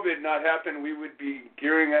 had COVID not happened, we would be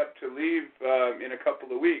gearing up to leave in a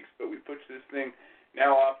couple of weeks, but we pushed this thing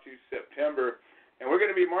now off to September, and we're going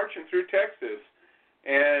to be marching through Texas.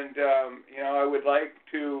 And I would like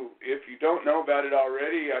to, if you don't know about it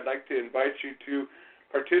already, I'd like to invite you to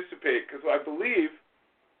participate, because I believe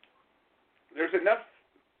there's enough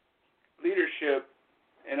leadership,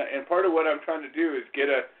 and part of what I'm trying to do is get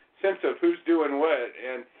a sense of who's doing what,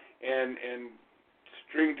 and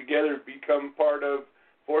string together, become part of,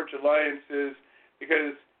 forge alliances,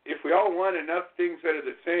 because if we all want enough things that are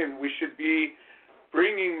the same, we should be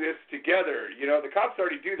bringing this together. The cops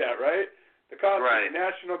already do that, right? The cops, right. And the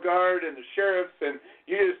National Guard and the sheriffs, and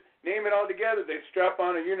you just name it all together. They strap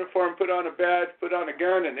on a uniform, put on a badge, put on a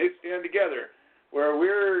gun, and they stand together. Where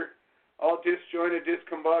we're all disjointed,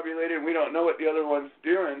 discombobulated, we don't know what the other one's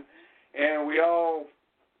doing, and we all,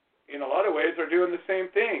 in a lot of ways, are doing the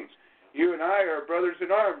same things. You and I are brothers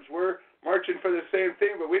in arms. We're marching for the same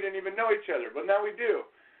thing, but we didn't even know each other. But now we do,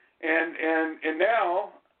 and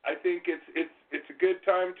now I think it's a good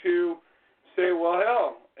time to say, well,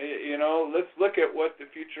 hell, let's look at what the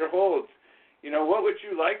future holds. What would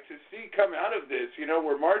you like to see come out of this?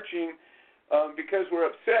 We're marching because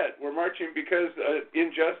we're upset. We're marching because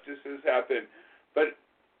injustices happen. But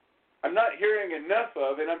I'm not hearing enough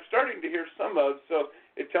of, and I'm starting to hear some of, so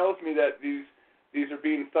it tells me that these are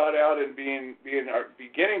being thought out and are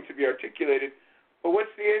beginning to be articulated. But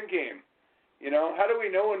what's the end game? How do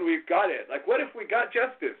we know when we've got it? Like, what if we got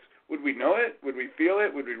justice? Would we know it? Would we feel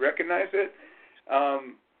it? Would we recognize it?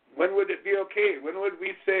 When would it be okay? When would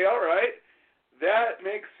we say, all right, that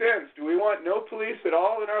makes sense? Do we want no police at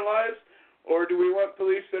all in our lives? Or do we want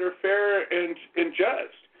police that are fair and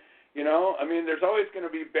just? There's always going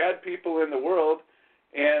to be bad people in the world,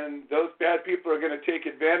 and those bad people are going to take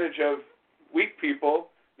advantage of weak people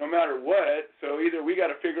no matter what. So either we got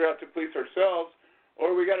to figure out to police ourselves,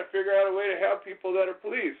 or we got to figure out a way to have people that are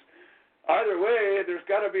police. Either way, there's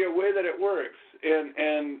got to be a way that it works.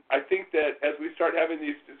 And I think that as we start having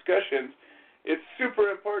these discussions, it's super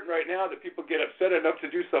important right now that people get upset enough to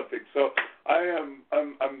do something. So I'm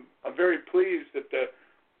very pleased that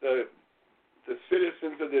the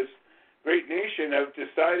citizens of this great nation have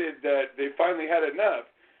decided that they finally had enough.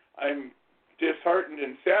 I'm disheartened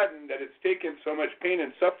and saddened that it's taken so much pain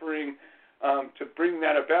and suffering to bring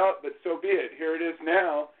that about, but so be it. Here it is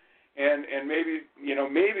now, and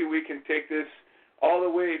maybe we can take this all the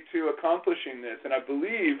way to accomplishing this. And I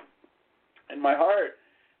believe in my heart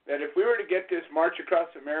that if we were to get this March Across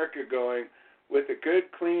America going with a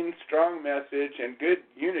good, clean, strong message and good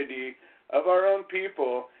unity of our own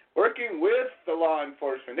people, working with the law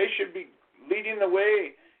enforcement, they should be leading the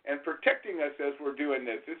way and protecting us as we're doing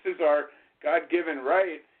this. This is our God-given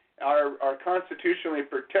right, our constitutionally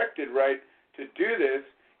protected right to do this,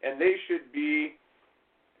 and they should be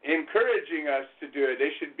encouraging us to do it.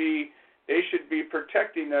 They should be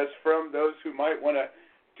protecting us from those who might want to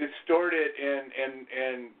distort it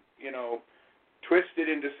and twist it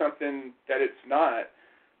into something that it's not.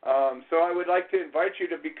 So I would like to invite you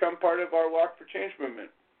to become part of our Walk for Change movement.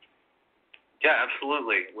 Yeah,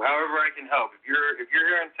 absolutely. However I can help. If you're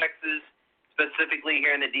here in Texas, specifically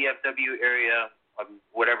here in the DFW area,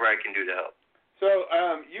 whatever I can do to help. So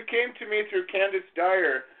you came to me through Candace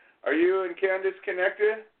Dyer. Are you and Candace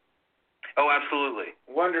connected? Oh, absolutely.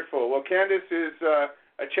 Wonderful. Well, Candace is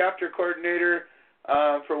a chapter coordinator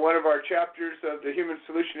for one of our chapters of the Human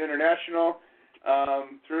Solution International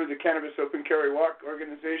through the Cannabis Open Carry Walk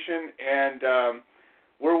organization, and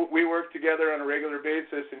we work together on a regular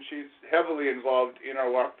basis, and she's heavily involved in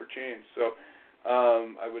our Walk for Change. So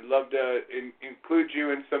I would love to include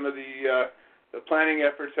you in some of the planning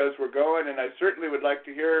efforts as we're going, and I certainly would like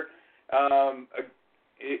to hear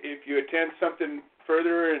if you attend something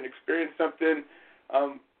further and experience something.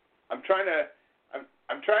 I'm trying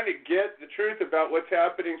to get the truth about what's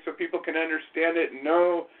happening so people can understand it and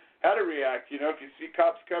know how to react. If you see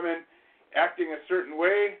cops coming, acting a certain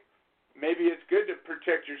way, maybe it's good to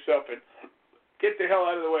protect yourself and get the hell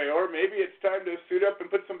out of the way. Or maybe it's time to suit up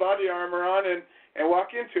and put some body armor on and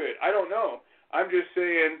walk into it. I don't know. I'm just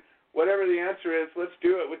saying, whatever the answer is, let's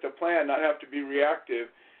do it with a plan, not have to be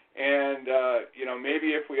reactive. And,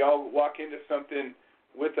 maybe if we all walk into something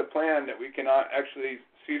with a plan that we can actually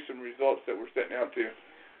see some results that we're setting out to.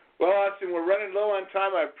 Well, Austin, we're running low on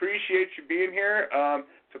time. I appreciate you being here.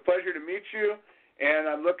 It's a pleasure to meet you, and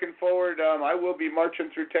I'm looking forward. I will be marching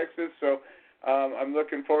through Texas, so I'm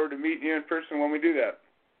looking forward to meeting you in person when we do that.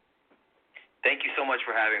 Thank you so much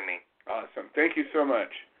for having me. Awesome. Thank you so much.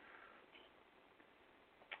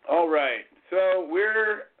 All right. So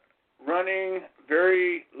we're running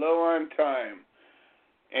very low on time,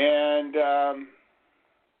 and I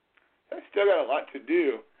still got a lot to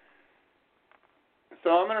do. So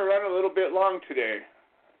I'm going to run a little bit long today.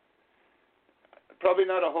 Probably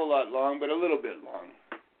not a whole lot long, but a little bit long.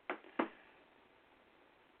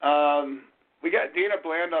 We got Dana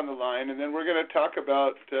Bland on the line, and then we're going to talk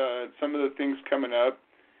about some of the things coming up.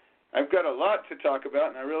 I've got a lot to talk about,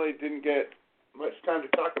 and I really didn't get much time to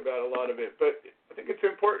talk about a lot of it. But I think it's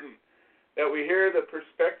important that we hear the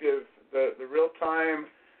perspective, the real-time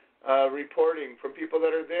reporting from people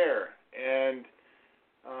that are there. And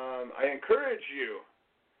I encourage you.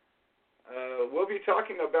 We'll be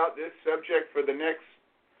talking about this subject for the next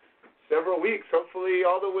several weeks, hopefully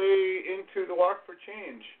all the way into the Walk for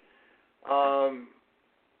Change.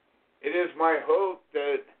 It is my hope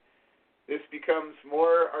that this becomes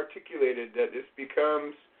more articulated, that this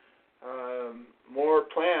becomes more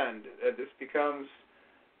planned, that this becomes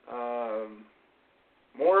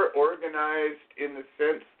more organized in the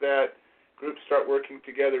sense that groups start working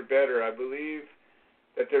together better. I believe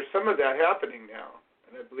that there's some of that happening now.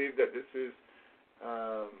 And I believe that this is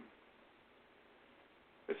a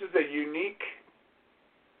unique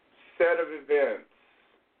set of events,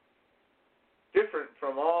 different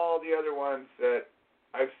from all the other ones that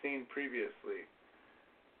I've seen previously.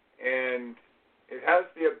 And it has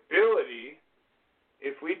the ability,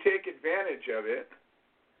 if we take advantage of it,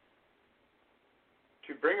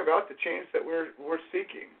 to bring about the change that we're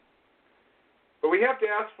seeking. But we have to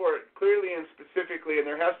ask for it clearly and specifically, and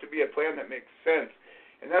there has to be a plan that makes sense.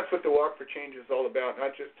 And that's what the Walk for Change is all about,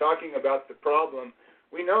 not just talking about the problem.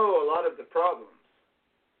 We know a lot of the problems,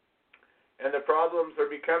 and the problems are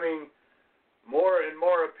becoming more and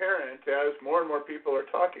more apparent as more and more people are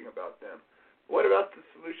talking about them. What about the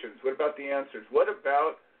solutions? What about the answers? What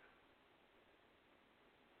about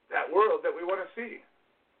that world that we want to see?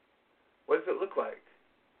 What does it look like?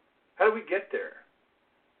 How do we get there?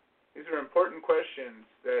 These are important questions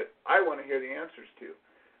that I want to hear the answers to.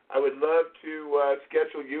 I would love to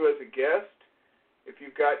schedule you as a guest if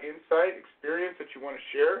you've got insight, experience that you want to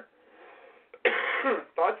share,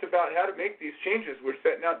 thoughts about how to make these changes we're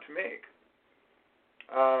setting out to make.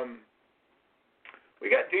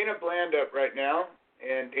 We got Dana Bland up right now,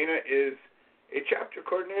 and Dana is a chapter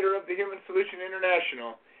coordinator of the Human Solution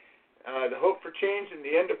International, the Hope for Change and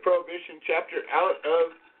the End of Prohibition chapter out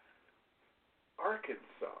of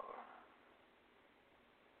Arkansas.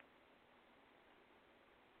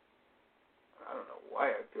 I don't know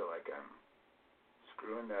why I feel like I'm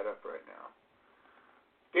screwing that up right now.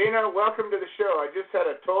 Dana, welcome to the show. I just had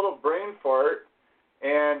a total brain fart,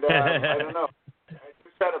 and I don't know. I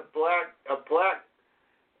just had a black spot.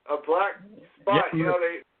 Yep. You know,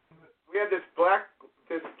 we had this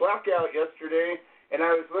blackout yesterday, and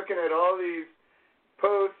I was looking at all these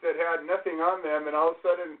posts that had nothing on them, and all of a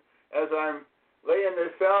sudden, as I'm laying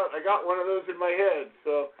this out, I got one of those in my head.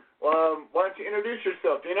 So why don't you introduce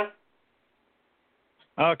yourself, Dana?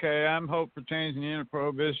 Okay, I'm Hope for Change and the End of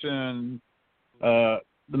Prohibition, the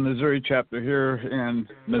Missouri chapter here in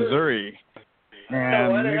Missouri.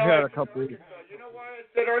 And we've had a couple. You know why I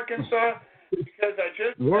said Arkansas? Because I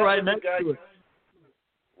just we're right next to it.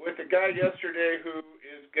 With a guy yesterday who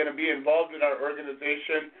is going to be involved in our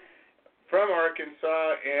organization from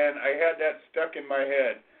Arkansas, and I had that stuck in my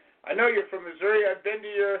head. I know you're from Missouri. I've been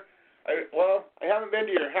to I haven't been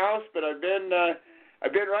to your house, but I've been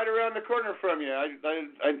right around the corner from you.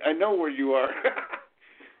 I know where you are.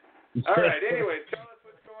 All right. Anyway, tell us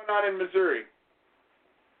what's going on in Missouri.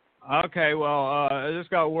 Okay. Well, I just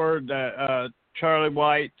got word that Charlie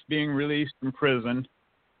White's being released from prison,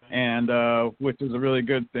 and which is a really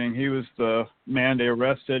good thing. He was the man they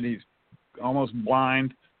arrested. He's almost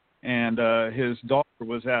blind, and his daughter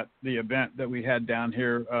was at the event that we had down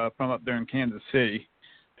here from up there in Kansas City.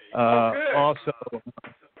 Also,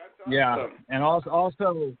 yeah, and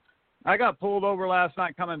also, I got pulled over last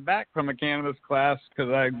night coming back from a cannabis class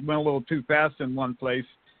because I went a little too fast in one place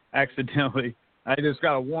accidentally. I just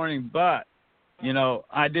got a warning, but, you know,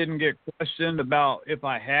 I didn't get questioned about if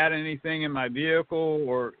I had anything in my vehicle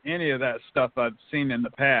or any of that stuff I've seen in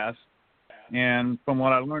the past. And from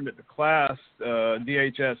what I learned at the class,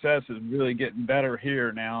 DHSS is really getting better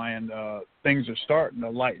here now, and things are starting to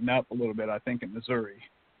lighten up a little bit, I think, in Missouri.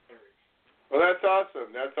 Well, that's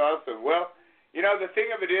awesome. That's awesome. Well, you know, the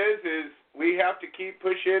thing of it is we have to keep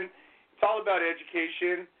pushing. It's all about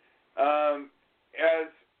education.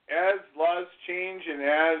 As as laws change and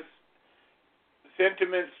as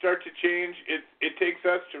sentiments start to change, it takes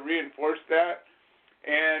us to reinforce that,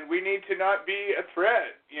 and we need to not be a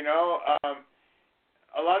threat.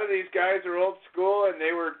 A lot of these guys are old school, and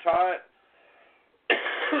they were taught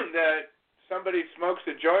that somebody smokes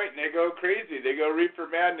a joint and they go crazy. They go reefer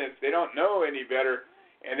madness. They don't know any better,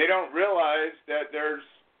 and they don't realize that there's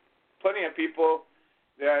plenty of people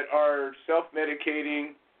that are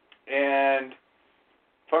self-medicating and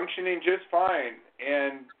functioning just fine.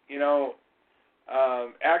 And,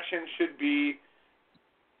 action should be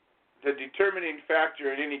the determining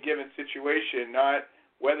factor in any given situation, not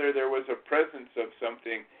whether there was a presence of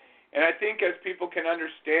something. And I think as people can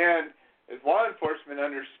understand, as law enforcement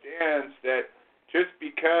understands that just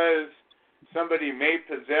because somebody may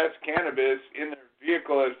possess cannabis in their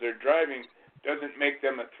vehicle as they're driving doesn't make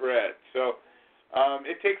them a threat. So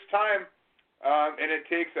it takes time, and it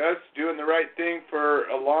takes us doing the right thing for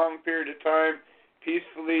a long period of time,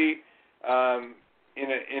 peacefully, in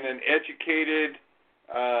an educated,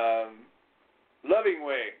 loving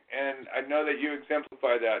way. And I know that you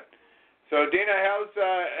exemplify that. So Dana,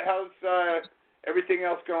 how's everything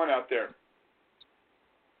else going out there?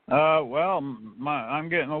 Well, I'm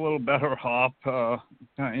getting a little better off.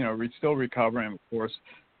 Still recovering, of course.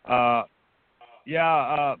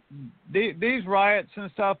 These riots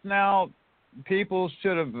and stuff now, people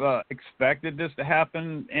should have expected this to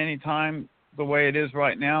happen anytime the way it is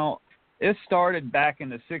right now. It started back in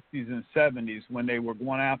the 60s and 70s when they were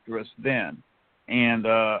going after us then. And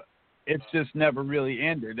it's just never really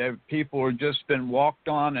ended. People have just been walked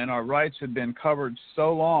on, and our rights have been covered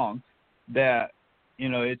so long that,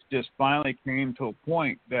 it just finally came to a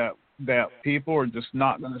point that people are just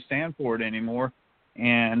not going to stand for it anymore,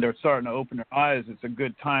 and they're starting to open their eyes. It's a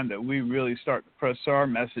good time that we really start to press our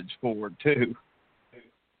message forward, too.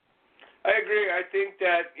 I agree. I think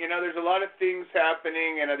that, there's a lot of things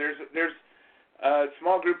happening, and there's a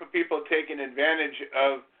small group of people taking advantage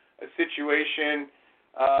of a situation.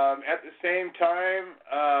 At the same time,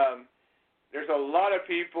 there's a lot of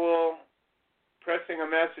people pressing a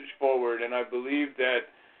message forward, and I believe that,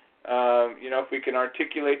 if we can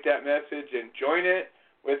articulate that message and join it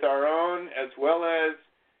with our own, as well as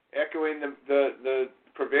echoing the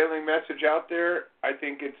prevailing message out there, I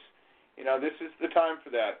think it's, this is the time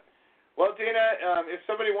for that. Well, Dana, if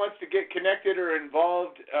somebody wants to get connected or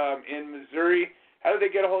involved in Missouri, how do they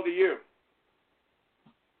get a hold of you?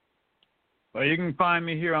 Well, you can find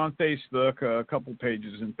me here on Facebook, a couple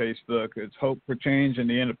pages in Facebook. It's Hope for Change and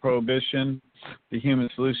the End of Prohibition, the Human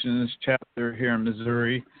Solutions chapter here in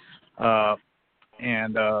Missouri.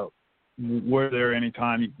 And we're there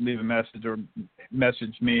anytime. You can leave a message or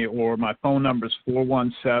message me, or my phone number is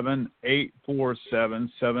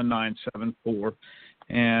 417-847-7974.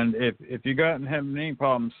 And if you got and have any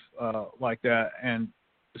problems like that, and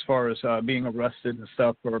as far as being arrested and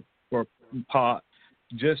stuff for pot,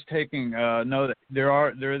 just know that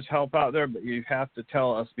there is help out there, but you have to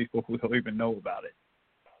tell us before we'll even know about it.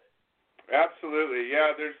 Absolutely,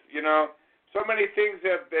 yeah. There's so many things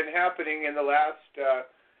have been happening in the last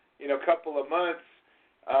couple of months.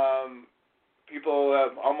 People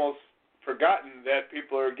have almost forgotten that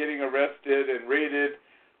people are getting arrested and raided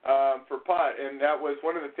for pot, and that was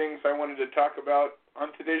one of the things I wanted to talk about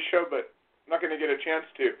on today's show, but I'm not going to get a chance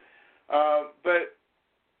to. But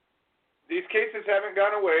these cases haven't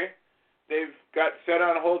gone away. They've got set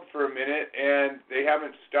on hold for a minute, and they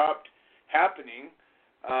haven't stopped happening.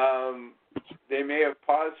 They may have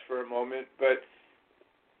paused for a moment, but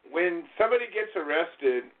when somebody gets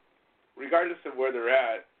arrested, regardless of where they're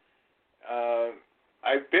at,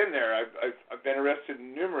 I've been there. I've been arrested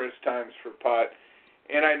numerous times for pot,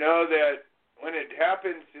 and I know that when it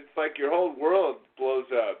happens, it's like your whole world blows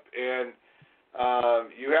up, and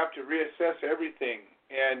you have to reassess everything,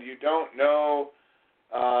 and you don't know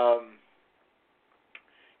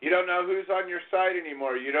who's on your side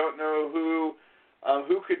anymore. You don't know who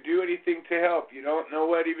could do anything to help. You don't know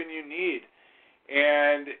what even you need.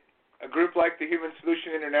 And a group like the Human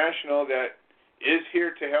Solution International that is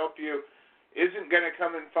here to help you isn't going to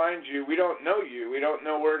come and find you. We don't know you. We don't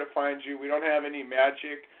know where to find you. We don't have any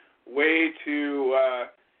magic way to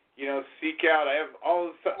seek out. I have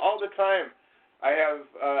all the time.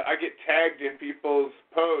 I get tagged in people's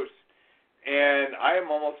posts, and I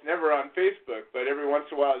am almost never on Facebook. But every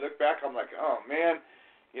once in a while, I look back. I'm like, oh man,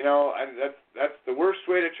 that's the worst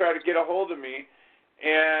way to try to get a hold of me.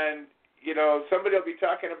 And somebody will be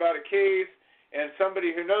talking about a case, and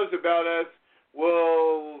somebody who knows about us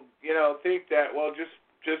will think that, well, just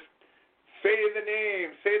say the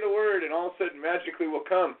name, say the word, and all of a sudden magically will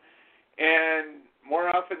come. And more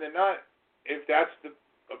often than not, if that's the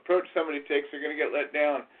approach somebody takes, they're going to get let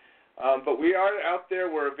down. But we are out there.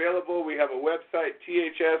 We're available. We have a website,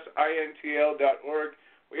 chsintl.org.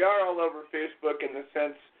 We are all over Facebook in the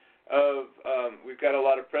sense of we've got a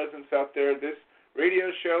lot of presence out there. This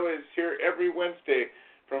radio show is here every Wednesday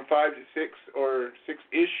from 5 to 6 or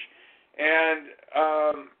 6-ish. And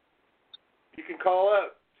you can call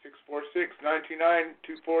up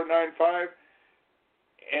 646-929-2495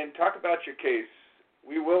 and talk about your case.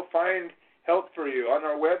 We will find help for you. On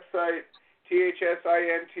our website,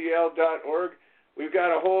 chsintl.org, we've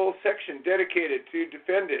got a whole section dedicated to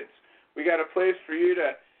defendants. We got a place for you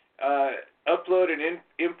to upload and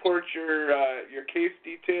import your case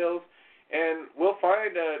details, and we'll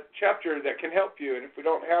find a chapter that can help you. And if we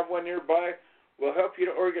don't have one nearby, we'll help you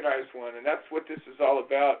to organize one, and that's what this is all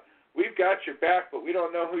about. We've got your back, but we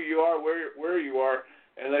don't know who you are, where you are,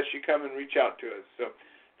 unless you come and reach out to us. So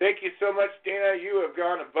thank you so much, Dana. You have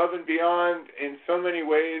gone above and beyond in so many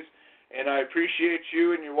ways, and I appreciate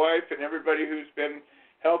you and your wife and everybody who's been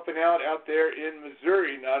helping out there in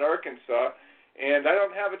Missouri, not Arkansas. And I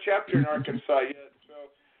don't have a chapter in Arkansas yet, so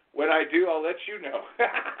when I do, I'll let you know.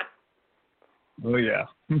 Oh, yeah.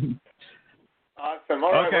 Awesome.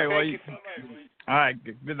 All right. Okay, Well, thank you so much. All right.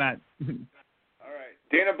 Good night. All right.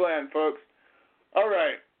 Dana Bland, folks. All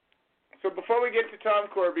right. So before we get to Tom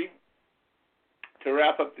Corby, to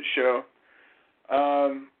wrap up the show,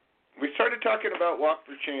 we started talking about Walk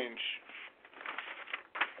for Change.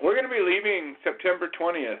 We're going to be leaving September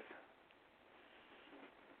 20th.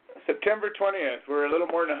 September 20th. We're a little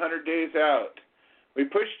more than 100 days out. We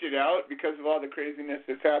pushed it out because of all the craziness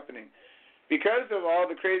that's happening. Because of all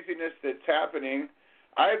the craziness that's happening,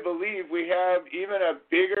 I believe we have even a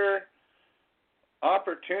bigger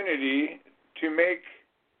opportunity to make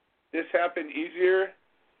this happen easier,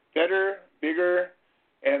 better, bigger,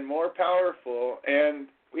 and more powerful. And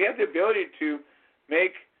we have the ability to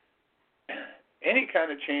make any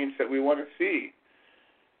kind of change that we want to see.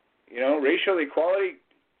 Racial equality,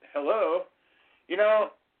 hello.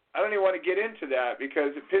 I don't even want to get into that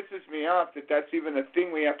because it pisses me off that that's even a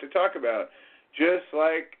thing we have to talk about. Just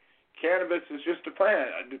like cannabis is just a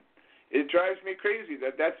plant. It drives me crazy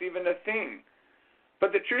that that's even a thing.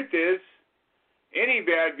 But the truth is, any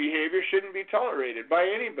bad behavior shouldn't be tolerated by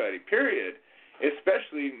anybody, period.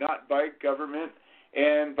 Especially not by government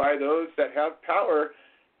and by those that have power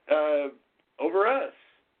over us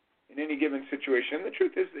in any given situation. The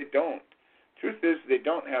truth is they don't. The truth is they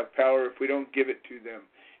don't have power if we don't give it to them.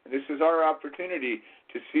 And this is our opportunity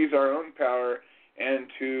to seize our own power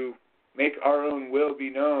and to make our own will be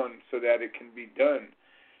known so that it can be done.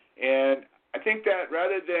 And I think that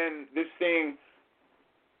rather than this thing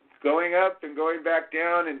going up and going back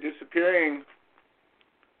down and disappearing,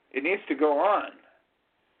 it needs to go on.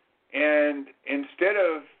 And instead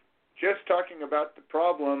of just talking about the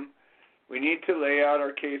problem, we need to lay out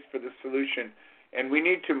our case for the solution. And we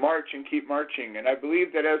need to march and keep marching. And I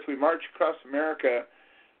believe that as we march across America,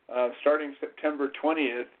 starting September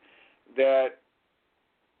 20th, that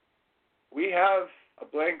we have a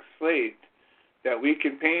blank slate that we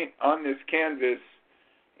can paint on this canvas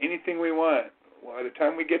anything we want. By the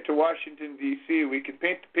time we get to Washington, D.C., we can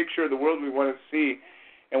paint the picture of the world we want to see.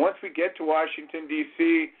 And once we get to Washington,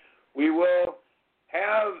 D.C., we will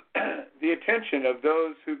have the attention of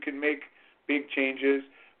those who can make big changes,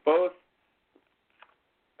 both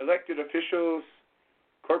elected officials,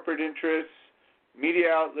 corporate interests, media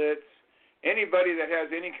outlets, anybody that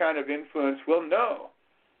has any kind of influence will know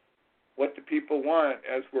what the people want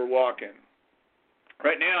as we're walking.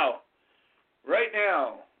 Right now,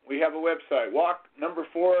 we have a website,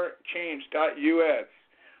 walk4change.us.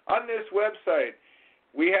 On this website,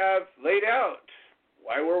 we have laid out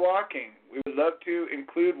why we're walking. We would love to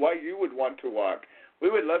include why you would want to walk. We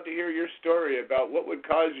would love to hear your story about what would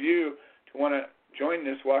cause you to want to join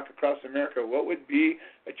this walk across America. What would be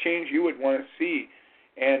a change you would want to see?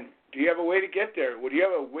 And do you have a way to get there? Would you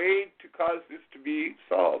have a way to cause this to be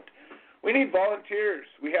solved? We need volunteers.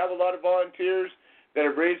 We have a lot of volunteers that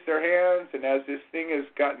have raised their hands, and as this thing has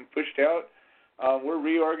gotten pushed out, we're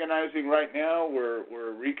reorganizing right now. We're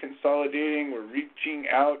reconsolidating. We're reaching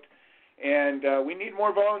out, and we need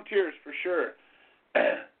more volunteers for sure.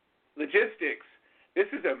 Logistics. This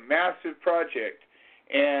is a massive project,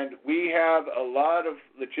 and we have a lot of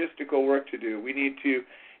logistical work to do. We need to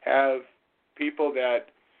have people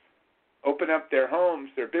that open up their homes,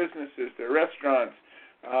 their businesses, their restaurants,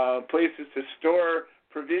 places to store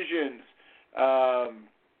provisions,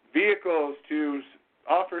 vehicles to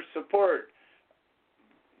offer support,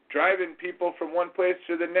 driving people from one place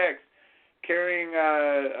to the next, carrying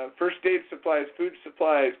first aid supplies, food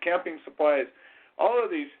supplies, camping supplies. All of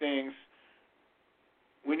these things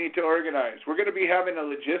We need to organize. We're going to be having a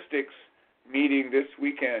logistics meeting this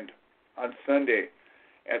weekend on Sunday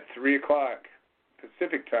at 3 o'clock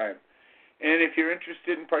Pacific time. And if you're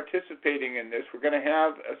interested in participating in this, we're going to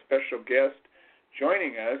have a special guest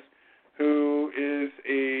joining us who is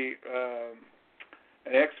an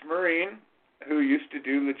ex-Marine who used to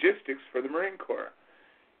do logistics for the Marine Corps.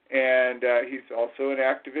 And he's also an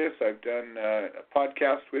activist. I've done a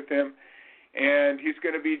podcast with him. And he's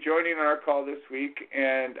going to be joining our call this week,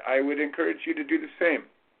 and I would encourage you to do the same.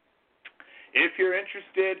 If you're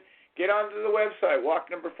interested, get onto the website,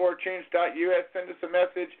 walknumber4change.us, send us a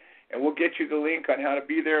message, and we'll get you the link on how to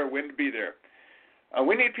be there, when to be there.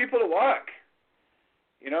 We need people to walk.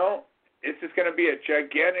 You know, it's just going to be a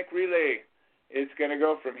gigantic relay. It's going to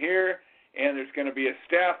go from here, and there's going to be a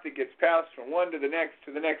staff that gets passed from one to the next,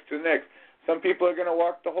 to the next, to the next. Some people are going to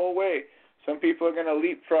walk the whole way. Some people are going to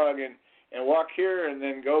leapfrog and walk here and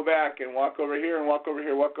then go back and walk over here and walk over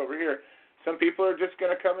here, walk over here. Some people are just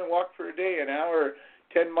going to come and walk for a day, an hour,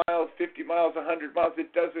 10 miles, 50 miles, 100 miles.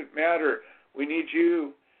 It doesn't matter. We need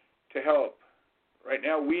you to help. Right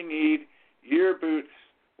now we need your boots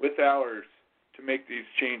with ours to make these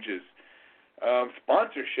changes.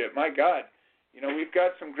 Sponsorship, my God. You know, we've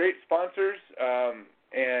got some great sponsors,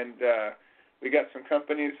 and we got some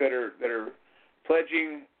companies that are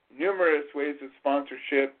pledging numerous ways of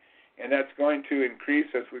sponsorship, and that's going to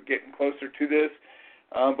increase as we're getting closer to this.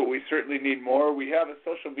 But we certainly need more. We have a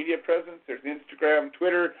social media presence. There's Instagram,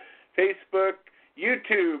 Twitter, Facebook,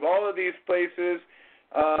 YouTube, all of these places.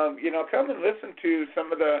 You know, come and listen to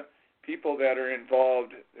some of the people that are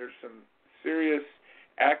involved. There's some serious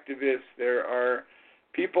activists. There are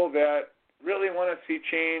people that really want to see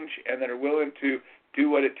change and that are willing to do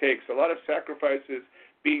what it takes. A lot of sacrifices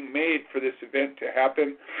being made for this event to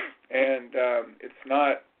happen, and it's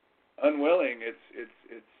not unwilling.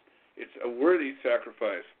 It's a worthy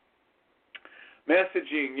sacrifice.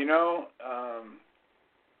 Messaging, you know,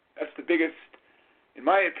 that's the biggest, in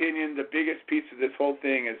my opinion, the biggest piece of this whole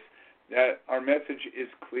thing is that our message is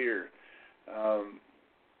clear.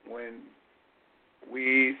 When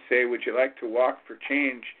we say, would you like to walk for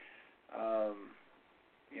change,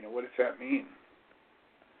 you know, what does that mean?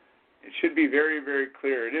 It should be very, very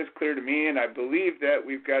clear. It is clear to me, and I believe that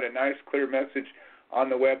we've got a nice, clear message on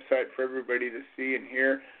the website for everybody to see and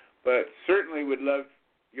hear, but certainly would love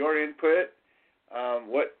your input,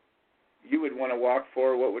 what you would want to walk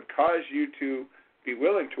for, what would cause you to be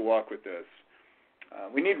willing to walk with us.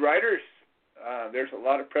 We need writers. There's a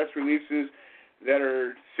lot of press releases that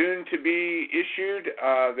are soon to be issued.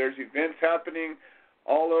 There's events happening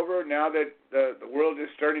all over now that the world is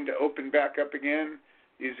starting to open back up again.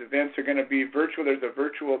 These events are going to be virtual. There's a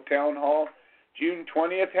virtual town hall June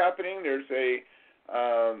 20th happening. There's a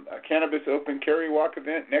cannabis open carry walk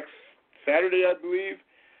event next Saturday, I believe.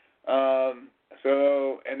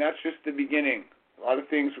 And that's just the beginning. A lot of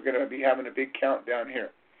things. We're going to be having a big countdown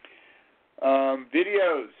here.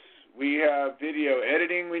 Videos. We have video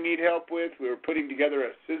editing we need help with. We're putting together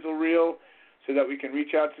a sizzle reel so that we can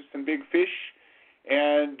reach out to some big fish.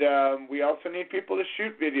 And we also need people to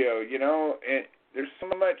shoot video. You know, and there's so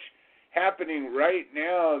much happening right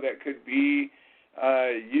now that could be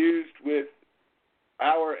used with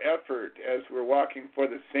our effort as we're walking for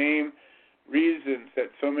the same reasons that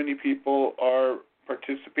so many people are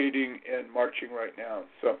participating and marching right now.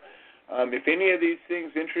 So if any of these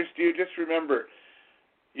things interest you, just remember,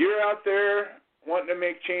 you're out there wanting to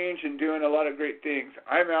make change and doing a lot of great things.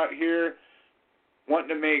 I'm out here wanting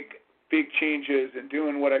to make big changes and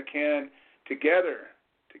doing what I can. Together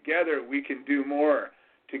we can do more.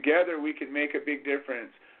 Together we can make a big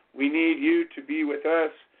difference. We need you to be with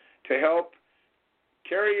us to help.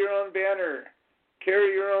 Carry your own banner.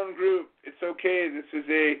 Carry your own group. It's okay. This is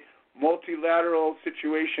a multilateral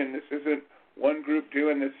situation. This isn't one group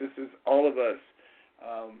doing this. This is all of us.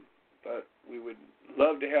 But we would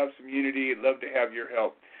love to have some unity and love to have your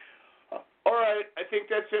help. All right. I think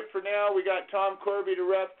that's it for now. We got Tom Corby to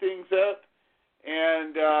wrap things up.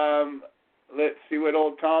 And let's see what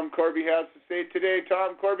old Tom Corby has to say today.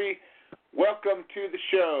 Tom Corby, welcome to the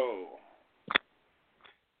show.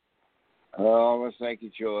 Well, thank you,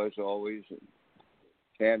 Joe, as always.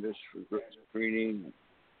 Candace for screening,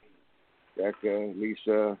 Becca,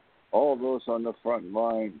 Lisa, all those on the front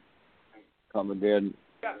line coming in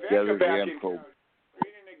together again.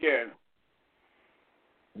 Screening again.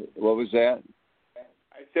 What was that?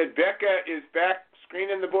 I said Becca is back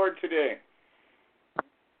screening the board today.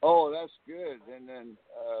 Oh, that's good. And then,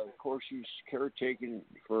 of course, she's caretaking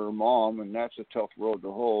for her mom, and that's a tough road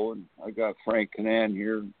to hoe. And I got Frank Canan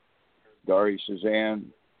here, Dari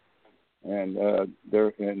Suzanne, And our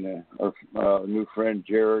new friend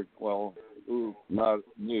Jared, well, not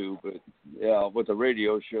new, but yeah, with the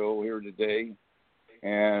radio show here today,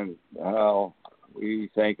 and how we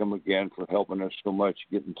thank him again for helping us so much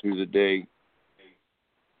getting through the day.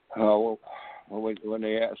 When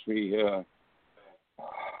they ask me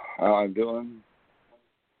how I'm doing,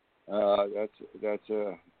 that's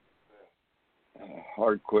a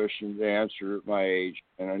hard question to answer at my age,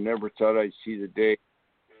 and I never thought I'd see the day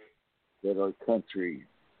that our country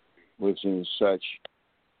was in such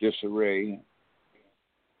disarray.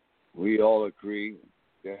 We all agree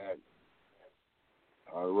that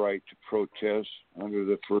our right to protest under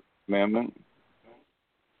the First Amendment,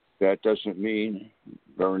 that doesn't mean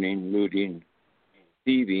burning, looting,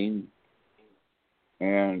 thieving,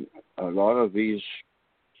 and a lot of these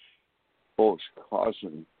folks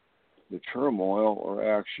causing the turmoil are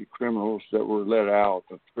actually criminals that were let out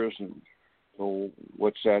of prison. So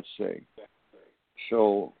what's that say?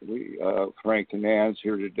 So we, Frank Anand's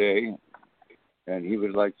here today, and he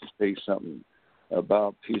would like to say something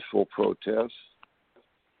about peaceful protests.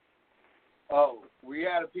 Oh, we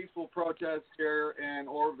had a peaceful protest here in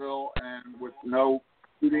Orville, and with no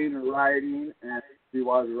shooting or rioting, and see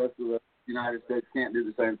why the rest of the United States can't do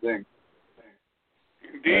the same thing.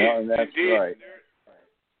 Indeed, that's indeed. right.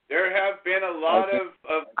 There have been a lot of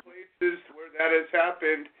places where that has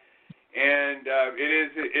happened, and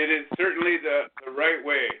it is certainly the right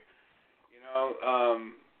way. You know,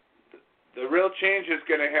 the real change is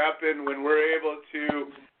going to happen when we're able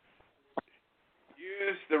to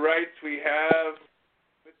use the rights we have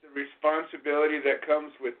with the responsibility that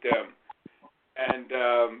comes with them. And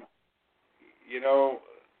you know,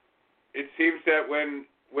 it seems that when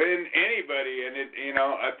anybody, and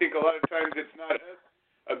I think a lot of times it's not us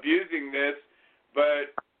abusing this,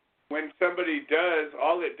 but when somebody does,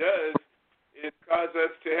 all it does is cause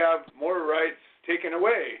us to have more rights taken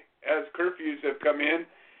away as curfews have come in.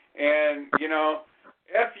 And,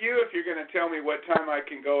 F you if you're going to tell me what time I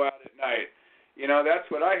can go out at night. That's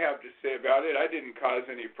what I have to say about it. I didn't cause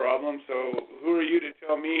any problem, so who are you to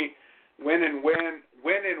tell me when and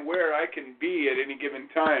where I can be at any given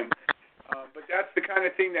time? But that's the kind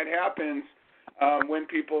of thing that happens when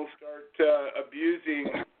people start abusing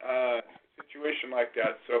a situation like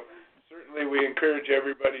that. So certainly we encourage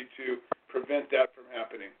everybody to prevent that from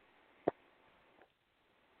happening.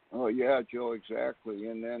 Oh, yeah, Joe, exactly.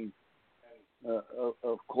 And then,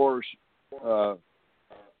 of course, the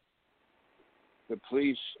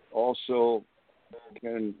police also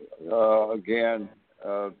can, again,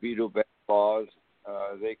 veto bad laws.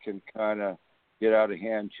 They can kind of get out of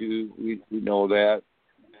hand, too. We know that.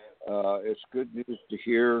 It's good news to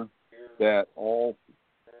hear that all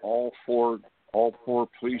four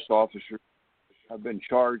police officers have been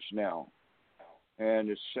charged now, and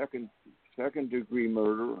it's second degree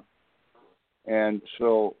murder. And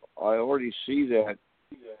so I already see that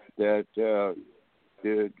the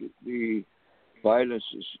violence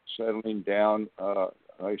is settling down.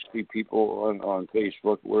 I see people on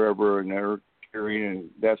Facebook, wherever, and they're cheering, and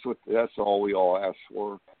that's all we all ask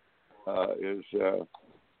for is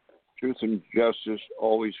truth and justice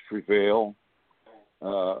always prevail.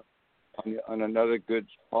 On another good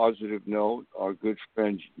positive note, our good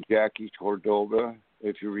friend Jackie Cordova,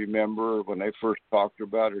 if you remember when I first talked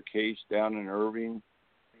about her case down in Irving,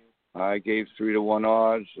 I gave 3-1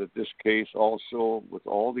 odds that this case also, with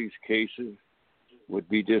all these cases, would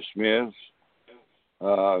be dismissed.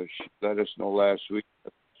 She let us know last week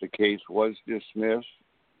that the case was dismissed.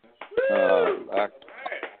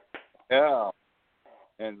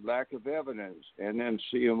 And lack of evidence. And then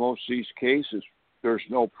see, in most of these cases, there's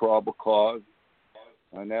no probable cause.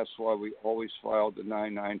 And that's why we always filed the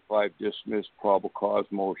 995 dismiss probable cause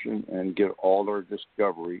motion and get all our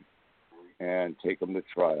discovery and take them to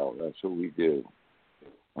trial. That's what we do.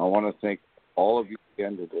 I want to thank all of you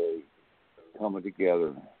again today coming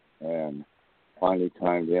together and finally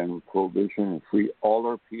time to end prohibition and free all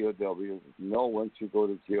our POWs. No one should go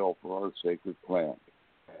to jail for our sacred plant.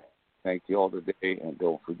 Thank you all today, and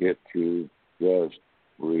don't forget to just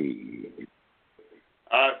breathe.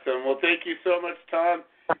 Awesome. Well, thank you so much, Tom,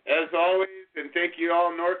 as always, and thank you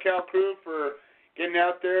all, NorCal crew, for getting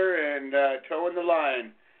out there and towing the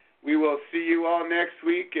line. We will see you all next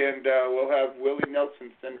week, and we'll have Willie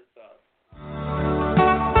Nelson send us out.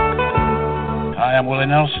 Hi, I'm Willie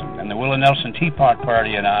Nelson, and the Willie Nelson Tea Pot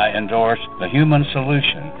Party and I endorse the Human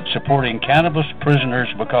Solution, supporting cannabis prisoners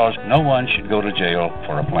because no one should go to jail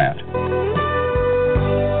for a plant.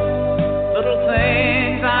 Little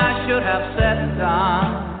things I should have said and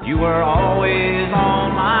done. You were always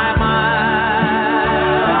on my